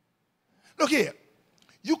 Look here.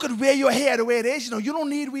 You could wear your hair the way it is. You don't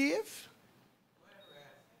need weave.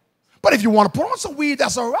 But if you want to put on some weave,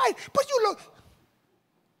 that's all right. But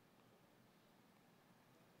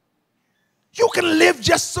you can live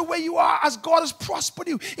just the way you are as God has prospered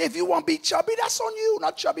you. If you want to be chubby, that's on you.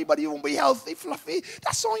 Not chubby, but you want to be healthy, fluffy,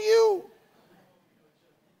 that's on you.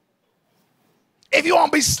 If you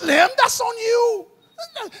want to be slim, that's on you.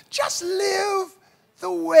 Just live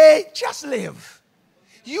the way, just live.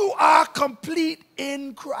 You are complete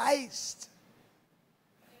in Christ.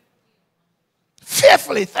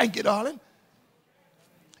 Fearfully, thank you, darling.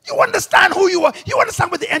 You understand who you are. You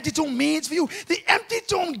understand what the empty tomb means for you. The empty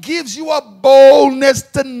tomb gives you a boldness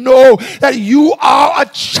to know that you are a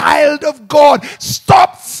child of God.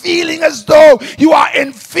 Stop feeling as though you are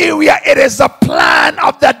inferior. It is a plan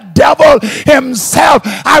of the devil himself.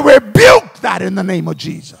 I rebuke that in the name of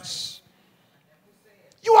Jesus.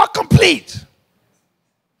 You are complete.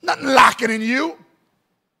 Nothing lacking in you.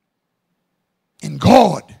 In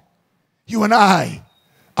God, you and I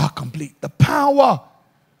are complete. The power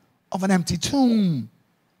of an empty tomb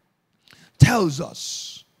tells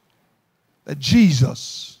us that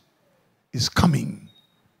Jesus is coming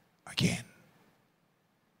again.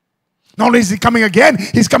 Not only is he coming again,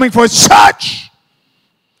 he's coming for his church.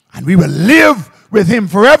 And we will live with him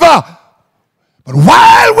forever. But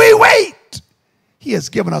while we wait, he has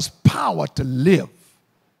given us power to live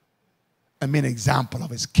and be an example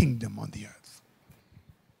of his kingdom on the earth.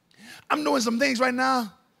 I'm doing some things right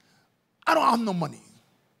now. I don't have no money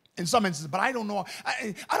in some instances, but I don't know.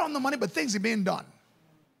 I don't have no money, but things are being done.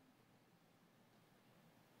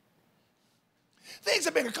 Things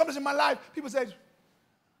have been accomplished in my life. People say,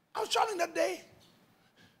 I was traveling the other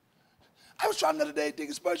day,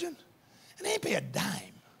 Deacon Spurgeon, and they ain't pay a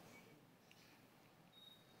dime.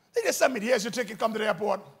 They just sent me, here's your ticket, come to the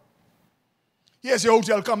airport. Here's your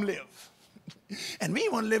hotel, come live. And we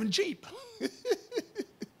want to live cheap.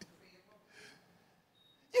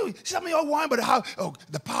 Some of y'all want, but how? Oh,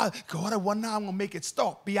 the power, God, I wonder how I'm going to make it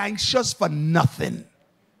stop. Be anxious for nothing.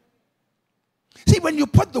 See, when you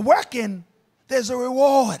put the work in, there's a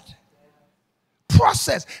reward.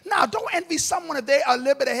 Process. Now, don't envy someone if they are a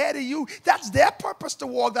little bit ahead of you. That's their purpose to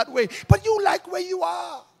walk that way. But you like where you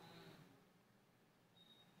are.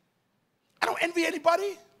 I don't envy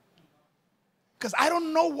anybody because I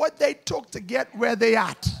don't know what they took to get where they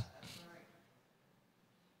at.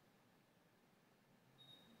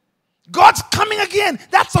 God's coming again.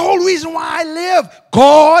 That's the whole reason why I live.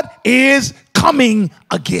 God is coming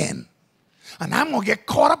again. And I'm going to get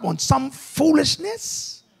caught up on some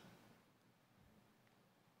foolishness.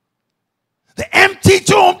 The empty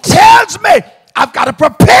tomb tells me I've got to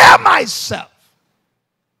prepare myself.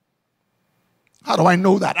 How do I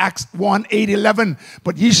know that? Acts 1:8-11.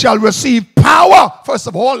 But ye shall receive power. First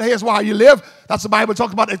of all, here's why you live. That's the Bible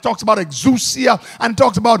talks about. It talks about exousia and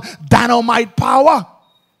talks about dynamite power.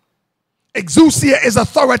 Exousia is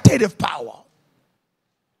authoritative power.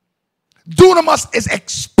 Dunamis is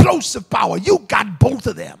explosive power. You got both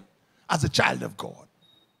of them as a child of God.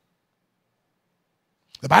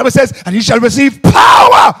 The Bible says, and ye shall receive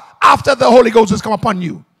power after the Holy Ghost has come upon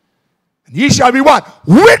you. And ye shall be what?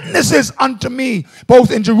 Witnesses unto me,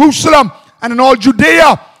 both in Jerusalem and in all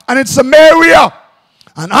Judea and in Samaria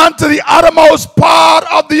and unto the uttermost part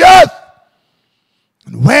of the earth.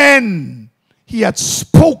 And when he had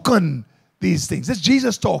spoken these things, this is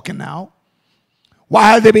Jesus talking now.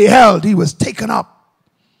 While they beheld, he was taken up,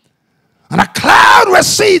 and a cloud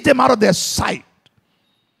received him out of their sight.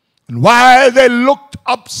 And while they looked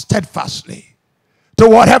up steadfastly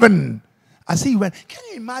toward heaven as he went. Can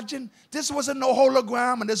you imagine? This wasn't no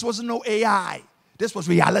hologram and this wasn't no AI. This was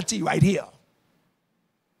reality right here.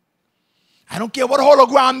 I don't care what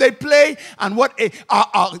hologram they play and what a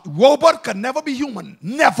robot can never be human.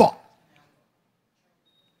 Never.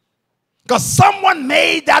 Because someone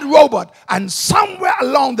made that robot, and somewhere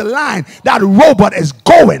along the line, that robot is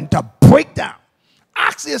going to break down.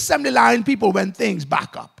 Ask the assembly line people when things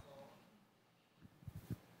back up.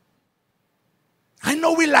 I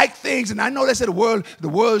know we like things, and I know they say the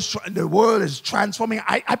world is transforming.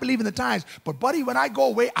 I believe in the times. But buddy, when I go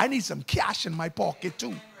away, I need some cash in my pocket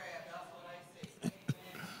too.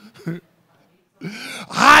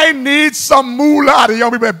 I need some moolah. The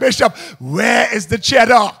young people, Bishop, where is the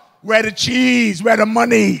cheddar? Where the cheese? Where the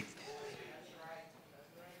money?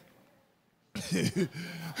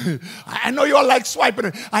 I know you all like swiping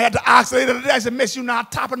it. I had to ask later today. I said, Miss, you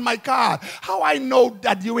not tapping my card. How I know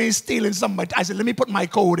that you ain't stealing somebody? I said, let me put my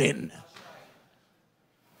code in.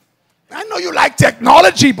 I know you like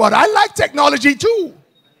technology, but I like technology too.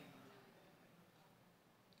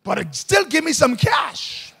 But still give me some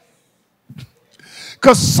cash.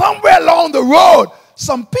 Because somewhere along the road,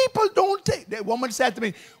 some people don't take. The woman said to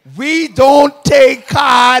me, we don't take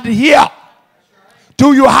card here.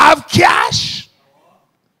 Do you have cash?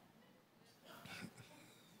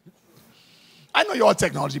 I know you're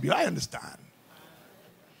technology people. I understand.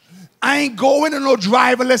 I ain't going in no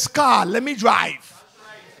driverless car. Let me drive.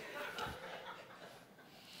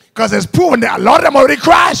 Because it's proven that a lot of them already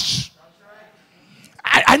crashed.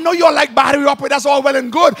 I know you're like battery operated, that's all well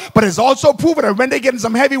and good, but it's also proven that when they get in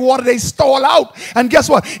some heavy water, they stall out. And guess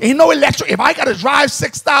what? Ain't no electric. If I got to drive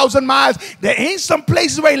 6,000 miles, there ain't some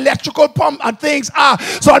places where electrical pump and things are.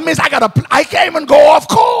 So it means I can't even go off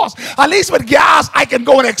course. At least with gas, I can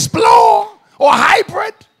go and explore or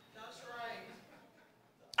hybrid. That's right.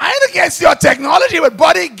 I ain't against your technology, but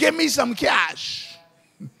buddy, give me some cash.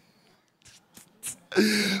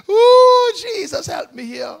 Ooh, Jesus, help me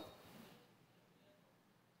here.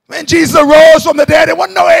 When Jesus arose from the dead, there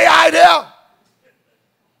wasn't no AI there.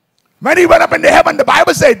 When he went up into heaven, the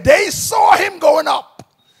Bible said they saw him going up.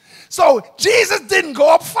 So Jesus didn't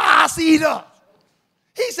go up fast either.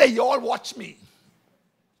 He said, y'all watch me.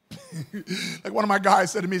 Like one of my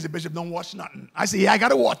guys said to me, he said, Bishop, don't watch nothing. I said, yeah, I got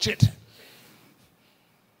to watch it.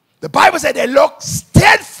 The Bible said they looked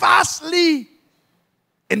steadfastly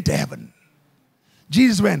into heaven.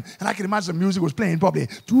 Jesus went, and I can imagine the music was playing probably.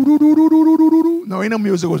 Doo-doo-doo-doo-doo-doo-doo. No, ain't no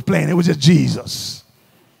music was playing. It was just Jesus.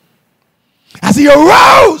 As he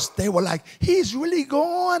arose, they were like, he's really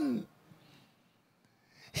gone.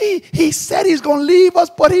 He said he's going to leave us,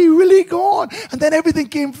 but he really gone. And then everything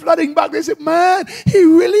came flooding back. They said, man, he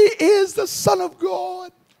really is the Son of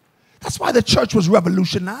God. That's why the church was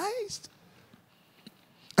revolutionized.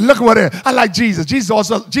 And look at what I like Jesus.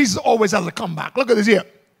 Jesus always has a comeback. Look at this here.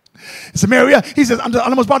 In Samaria, he says, unto the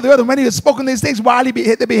uttermost part of the earth, and when he had spoken these things, while they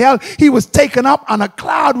beheld, he was taken up, and a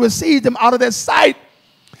cloud received him out of their sight.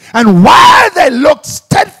 And while they looked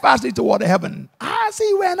steadfastly toward heaven, as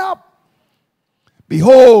he went up,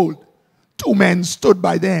 behold, two men stood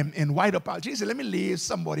by them in white apparel. Jesus said, let me leave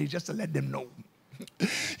somebody just to let them know.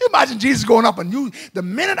 You imagine Jesus going up, and the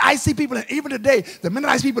minute I see people, and even today, the minute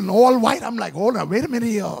I see people in all white, I'm like, hold on, wait a minute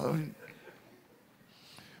here.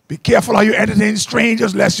 Be careful how you entertain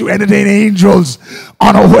strangers, lest you entertain angels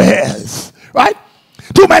unawares. Right?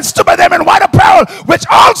 Two men stood by them in white apparel, which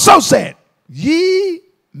also said, ye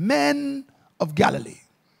men of Galilee,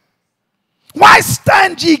 why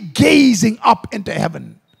stand ye gazing up into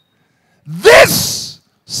heaven? This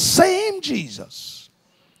same Jesus,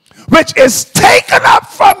 which is taken up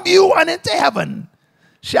from you and into heaven,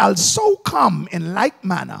 shall so come in like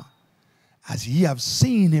manner as ye have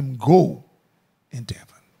seen him go into heaven.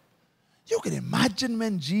 You can imagine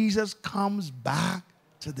when Jesus comes back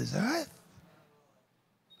to this earth,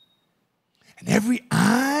 and every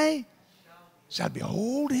eye shall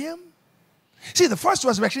behold him. See, the first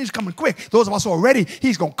resurrection is coming quick. Those of us who are ready,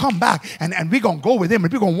 he's going to come back, and we're going to go with him,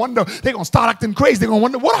 and we're going to wonder, they're going to start acting crazy. They're going to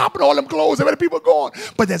wonder, what happened to all them clothes? Where the people going?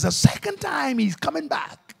 But there's a second time he's coming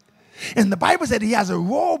back. And the Bible said he has a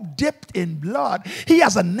robe dipped in blood. He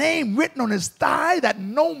has a name written on his thigh that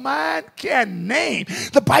no man can name.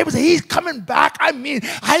 The Bible says he's coming back. I mean,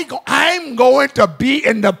 I'm going to be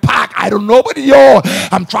in the pack. I don't know about y'all.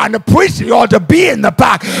 I'm trying to preach to y'all to be in the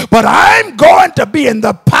pack. But I'm going to be in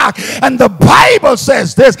the pack. And the Bible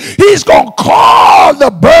says this. He's going to call the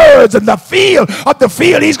birds in the field of the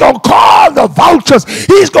field. He's going to call the vultures.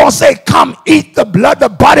 He's going to say, come eat the blood, the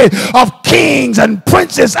body of kings and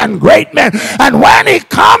princes and great men. And when he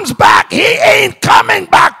comes back, he ain't coming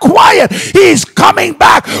back quiet. He's coming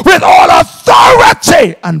back with all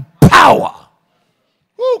authority and power.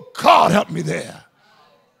 Oh, God, help me there.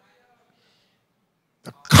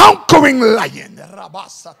 The conquering lion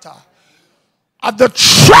of the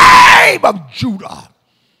tribe of Judah.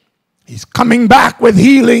 He's coming back with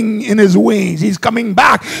healing in his wings. He's coming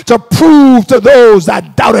back to prove to those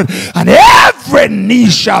that doubted. And every knee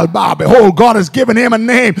shall bow. Behold, God has given him a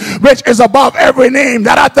name which is above every name,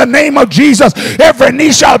 that at the name of Jesus, every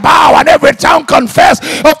knee shall bow and every tongue confess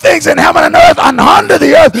of things in heaven and earth and under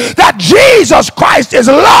the earth, that Jesus Christ is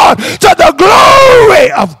Lord, to the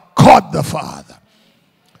glory of God the Father.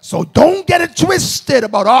 So don't get it twisted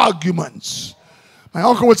about arguments. My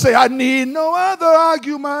uncle would say, I need no other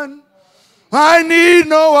argument. I need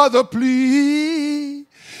no other plea.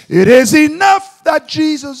 It is enough that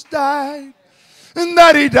Jesus died and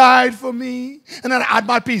that he died for me. And then I add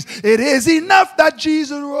my piece. It is enough that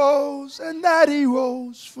Jesus rose and that he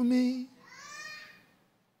rose for me.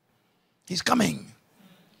 He's coming.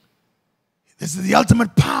 This is the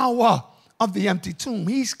ultimate power of the empty tomb.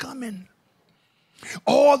 He's coming.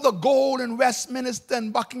 All the gold in Westminster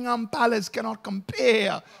and Buckingham Palace cannot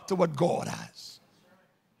compare to what God has.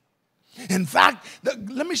 In fact,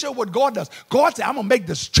 let me show you what God does. God said, I'm going to make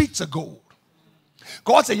the streets of gold.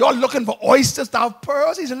 God said, you're looking for oysters to have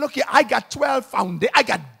pearls? He said, look here, I got 12 foundations. I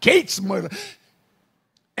got gates.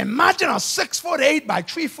 Imagine a 6'8" by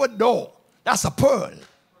 3-foot door. That's a pearl.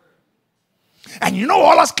 And you know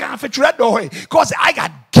all us can't fit through that door. God said, I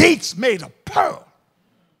got gates made of pearl.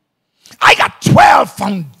 I got 12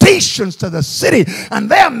 foundations to the city,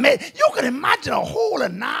 and they're made. You can imagine a hole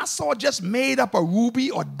in Nassau just made up of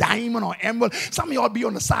ruby or diamond or emerald. Some of y'all be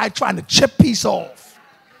on the side trying to chip piece off.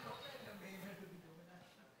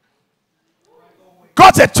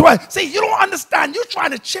 God said 12. See, you don't understand. You're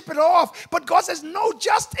trying to chip it off, but God says, no,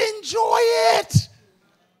 just enjoy it.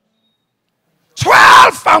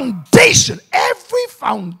 12 foundation. Every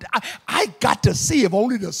foundation. I got to see if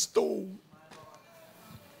only the stone.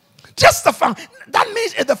 Just the foundation. That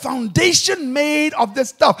means if the foundation made of this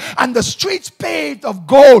stuff and the streets paved of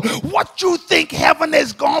gold, what you think heaven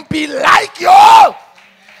is going to be like, y'all?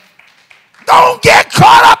 Don't get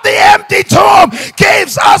caught up. The empty tomb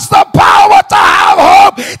gives us the power to have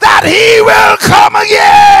hope that he will come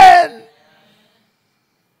again.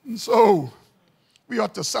 And so we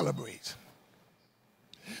ought to celebrate.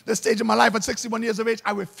 This stage of my life at 61 years of age, I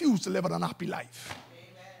refuse to live an unhappy life.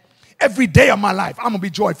 every day of my life, I'm going to be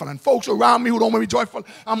joyful. And folks around me who don't want to be joyful,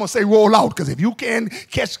 I'm going to say roll out. Because if you can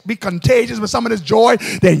be contagious with some of this joy,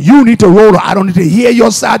 then you need to roll out. I don't need to hear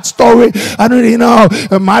your sad story. I don't need,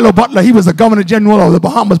 Milo Butler, he was the governor general of the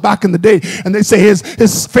Bahamas back in the day. And they say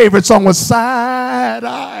his favorite song was Sad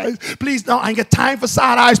Eyes. Please don't, I ain't got time for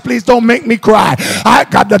sad eyes. Please don't make me cry. I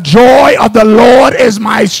got the joy of the Lord is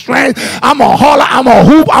my strength. I'm going to holler, I'm going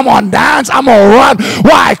to hoop, I'm going to dance, I'm going to run.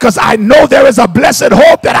 Why? Because I know there is a blessed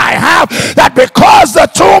hope that I have, that because the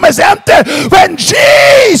tomb is empty, when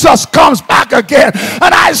Jesus comes back again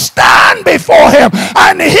and I stand before him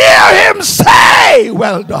and hear him say,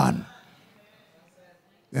 well done,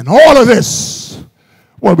 and all of this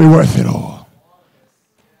will be worth it all.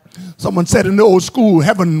 Someone said in the old school,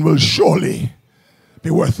 heaven will surely be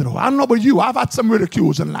worth it all. I don't know about you. I've had some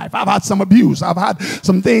ridicules in life. I've had some abuse. I've had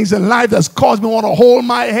some things in life that's caused me to want to hold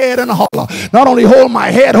my head and holler. Not only hold my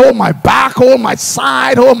head, hold my back, hold my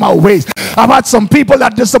side, hold my waist. I've had some people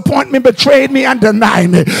that disappoint me, betrayed me, and denied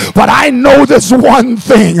me. But I know this one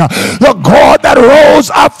thing. The God that rose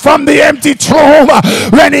up from the empty tomb,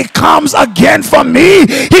 when he comes again for me,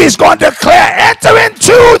 he's going to declare, enter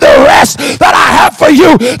into the rest that I have for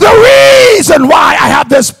you. The reason why I have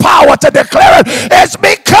this power to declare it is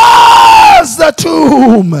because the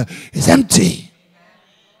tomb is empty.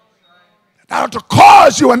 That ought to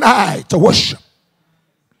cause you and I to worship.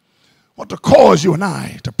 Ought to cause you and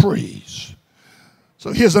I to praise.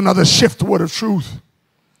 So here's another shift word of truth.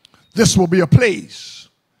 This will be a place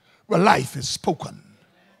where life is spoken.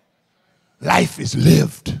 Life is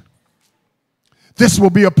lived. This will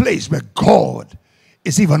be a place where God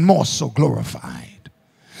is even more so glorified.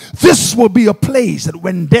 This will be a place that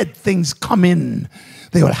when dead things come in,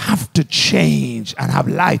 they will have to change and have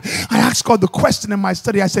life. I asked God the question in my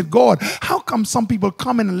study. I said, God, how come some people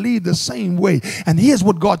come in and leave the same way? And here's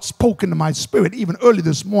what God spoke into my spirit even early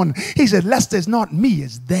this morning. He said, lest it's not me,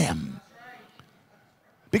 it's them.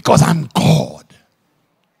 Because I'm God.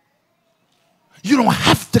 You don't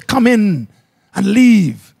have to come in and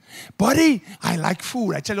leave. Buddy, I like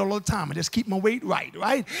food. I tell you all the time. I just keep my weight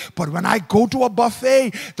right? But when I go to a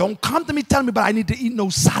buffet, don't come to me telling me, but I need to eat no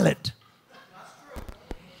salad.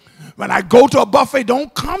 When I go to a buffet,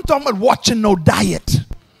 don't come to me watching no diet.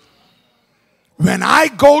 When I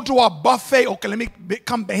go to a buffet, okay, let me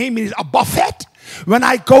become behemoth, a buffet. When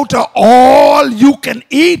I go to all you can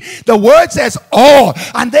eat, the word says all.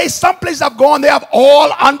 And there's some places I've gone, they have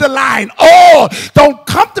all underlined. All. Don't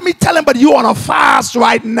come to me telling, but you on a fast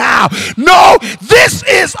right now. No, this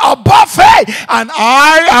is a buffet and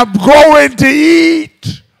I am going to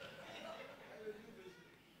eat.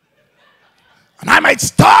 And I might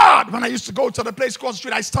start, when I used to go to the place across the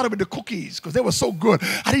street, I started with the cookies because they were so good.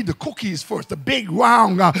 I'd eat the cookies first, the big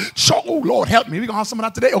round, oh Lord help me, we gonna have some of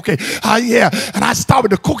that today? Okay, yeah. And I start with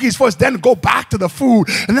the cookies first, then go back to the food.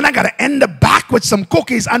 And then I gotta end up back with some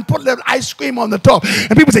cookies and put a little ice cream on the top.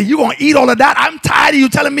 And people say, you gonna eat all of that? I'm tired of you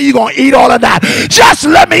telling me you gonna eat all of that. Just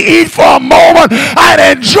let me eat for a moment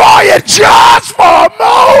and enjoy it just for a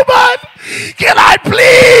moment. Can I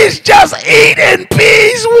please just eat in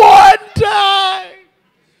peace one time?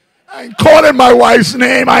 I ain't calling my wife's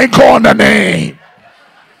name. I ain't calling the name.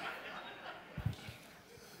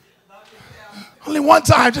 Only one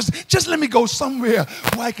time. Just let me go somewhere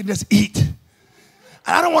where I can just eat. And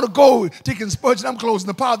I don't want to go taking Spurgeon. I'm closing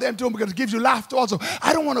the power of them too because it gives you laughter also.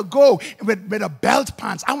 I don't want to go with a belt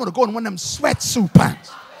pants. I want to go in one of them sweatsuit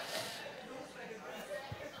pants.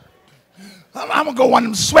 I'm gonna go one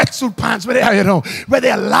of them sweatsuit pants where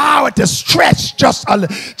they allow it to stretch just a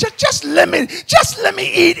little. Just let me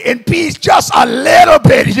eat in peace just a little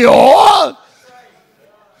bit, y'all.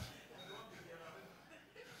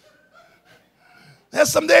 There's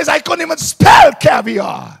some days I couldn't even spell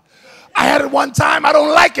caviar. I had it one time. I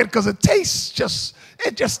don't like it because it tastes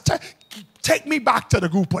take me back to the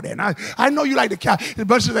group of then. I know you like the can. The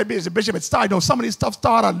bishop had started. Some of this stuff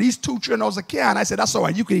started at least $2 trillion a can. I said, that's all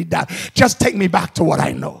right. You can eat that. Just take me back to what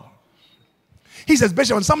I know. He says,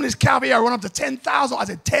 Bishop, when some of this caviar run up to $10,000, I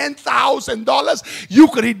said, $10,000? You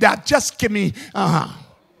could eat that. Just give me,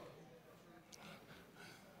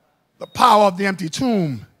 The power of the empty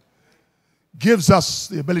tomb gives us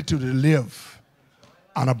the ability to live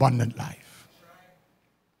an abundant life.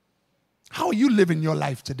 How are you living your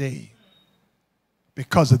life today?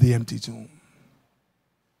 Because of the empty tomb.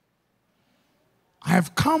 I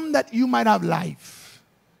have come that you might have life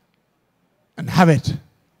and have it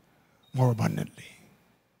more abundantly.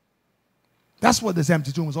 That's what this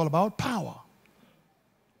empty tomb is all about. Power.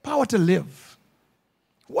 Power to live.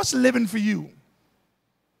 What's living for you?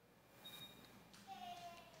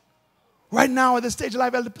 Right now at this stage of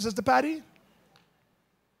life, Elder Sister Patty,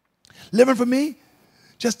 Living for me,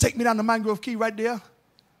 just take me down the Mangrove Key right there,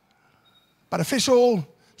 by the fish hole,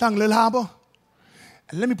 down Little Harbor,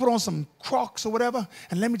 and let me put on some Crocs or whatever,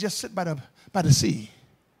 and let me just sit by the sea.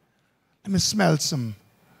 Let me smell some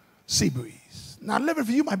sea breeze. Now, living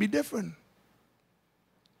for you might be different.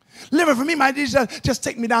 Living for me might just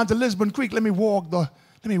take me down to Lisbon Creek. Let me walk the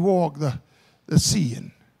sea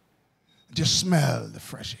and just smell the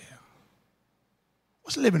fresh air.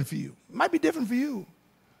 What's living for you? It might be different for you.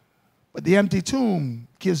 But the empty tomb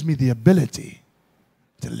gives me the ability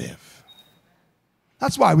to live.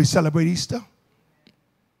 That's why we celebrate Easter.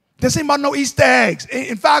 This ain't about no Easter eggs.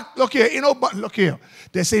 In fact, look here, look here.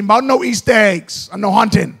 This ain't about no Easter eggs and no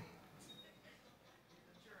hunting.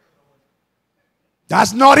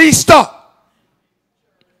 That's not Easter.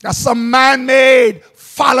 That's some man-made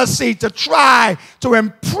fallacy to try to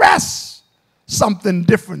impress something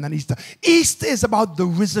different than Easter. Easter is about the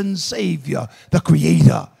risen Savior, the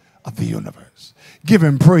creator of the universe. Give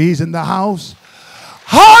him praise in the house.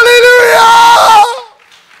 Hallelujah!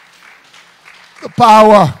 The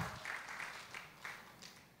power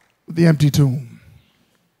of the empty tomb.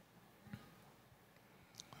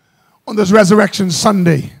 On this Resurrection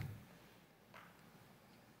Sunday,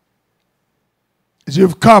 as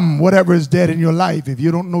you've come, whatever is dead in your life, if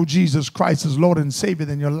you don't know Jesus Christ as Lord and Savior,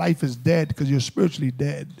 then your life is dead because you're spiritually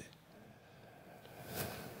dead.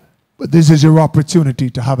 But this is your opportunity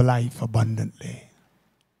to have a life abundantly.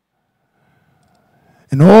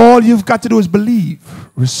 And all you've got to do is believe,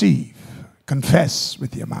 receive, confess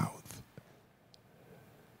with your mouth.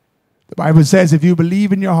 The Bible says if you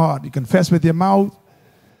believe in your heart, you confess with your mouth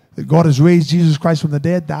that God has raised Jesus Christ from the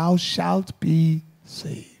dead, thou shalt be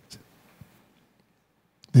saved.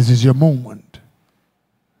 This is your moment.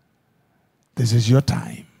 This is your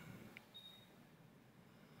time.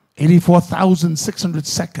 84,600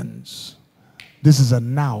 seconds. This is a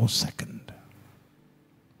now second.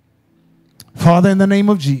 Father, in the name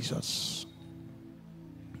of Jesus,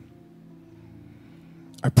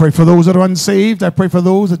 I pray for those that are unsaved. I pray for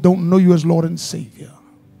those that don't know you as Lord and Savior.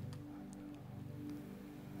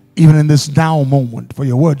 Even in this now moment, for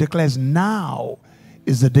your word declares now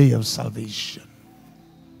is the day of salvation.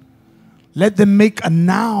 Let them make a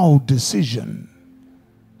now decision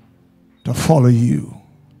to follow you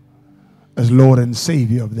as Lord and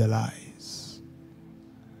Savior of their lives.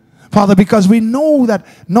 Father, because we know that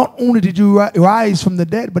not only did you rise from the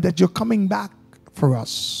dead, but that you're coming back for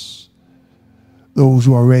us, those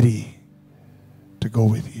who are ready to go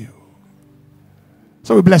with you.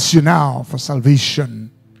 So we bless you now for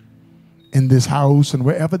salvation in this house and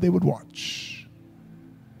wherever they would watch.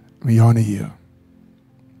 We honor you.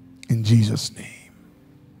 In Jesus' name,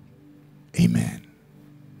 amen.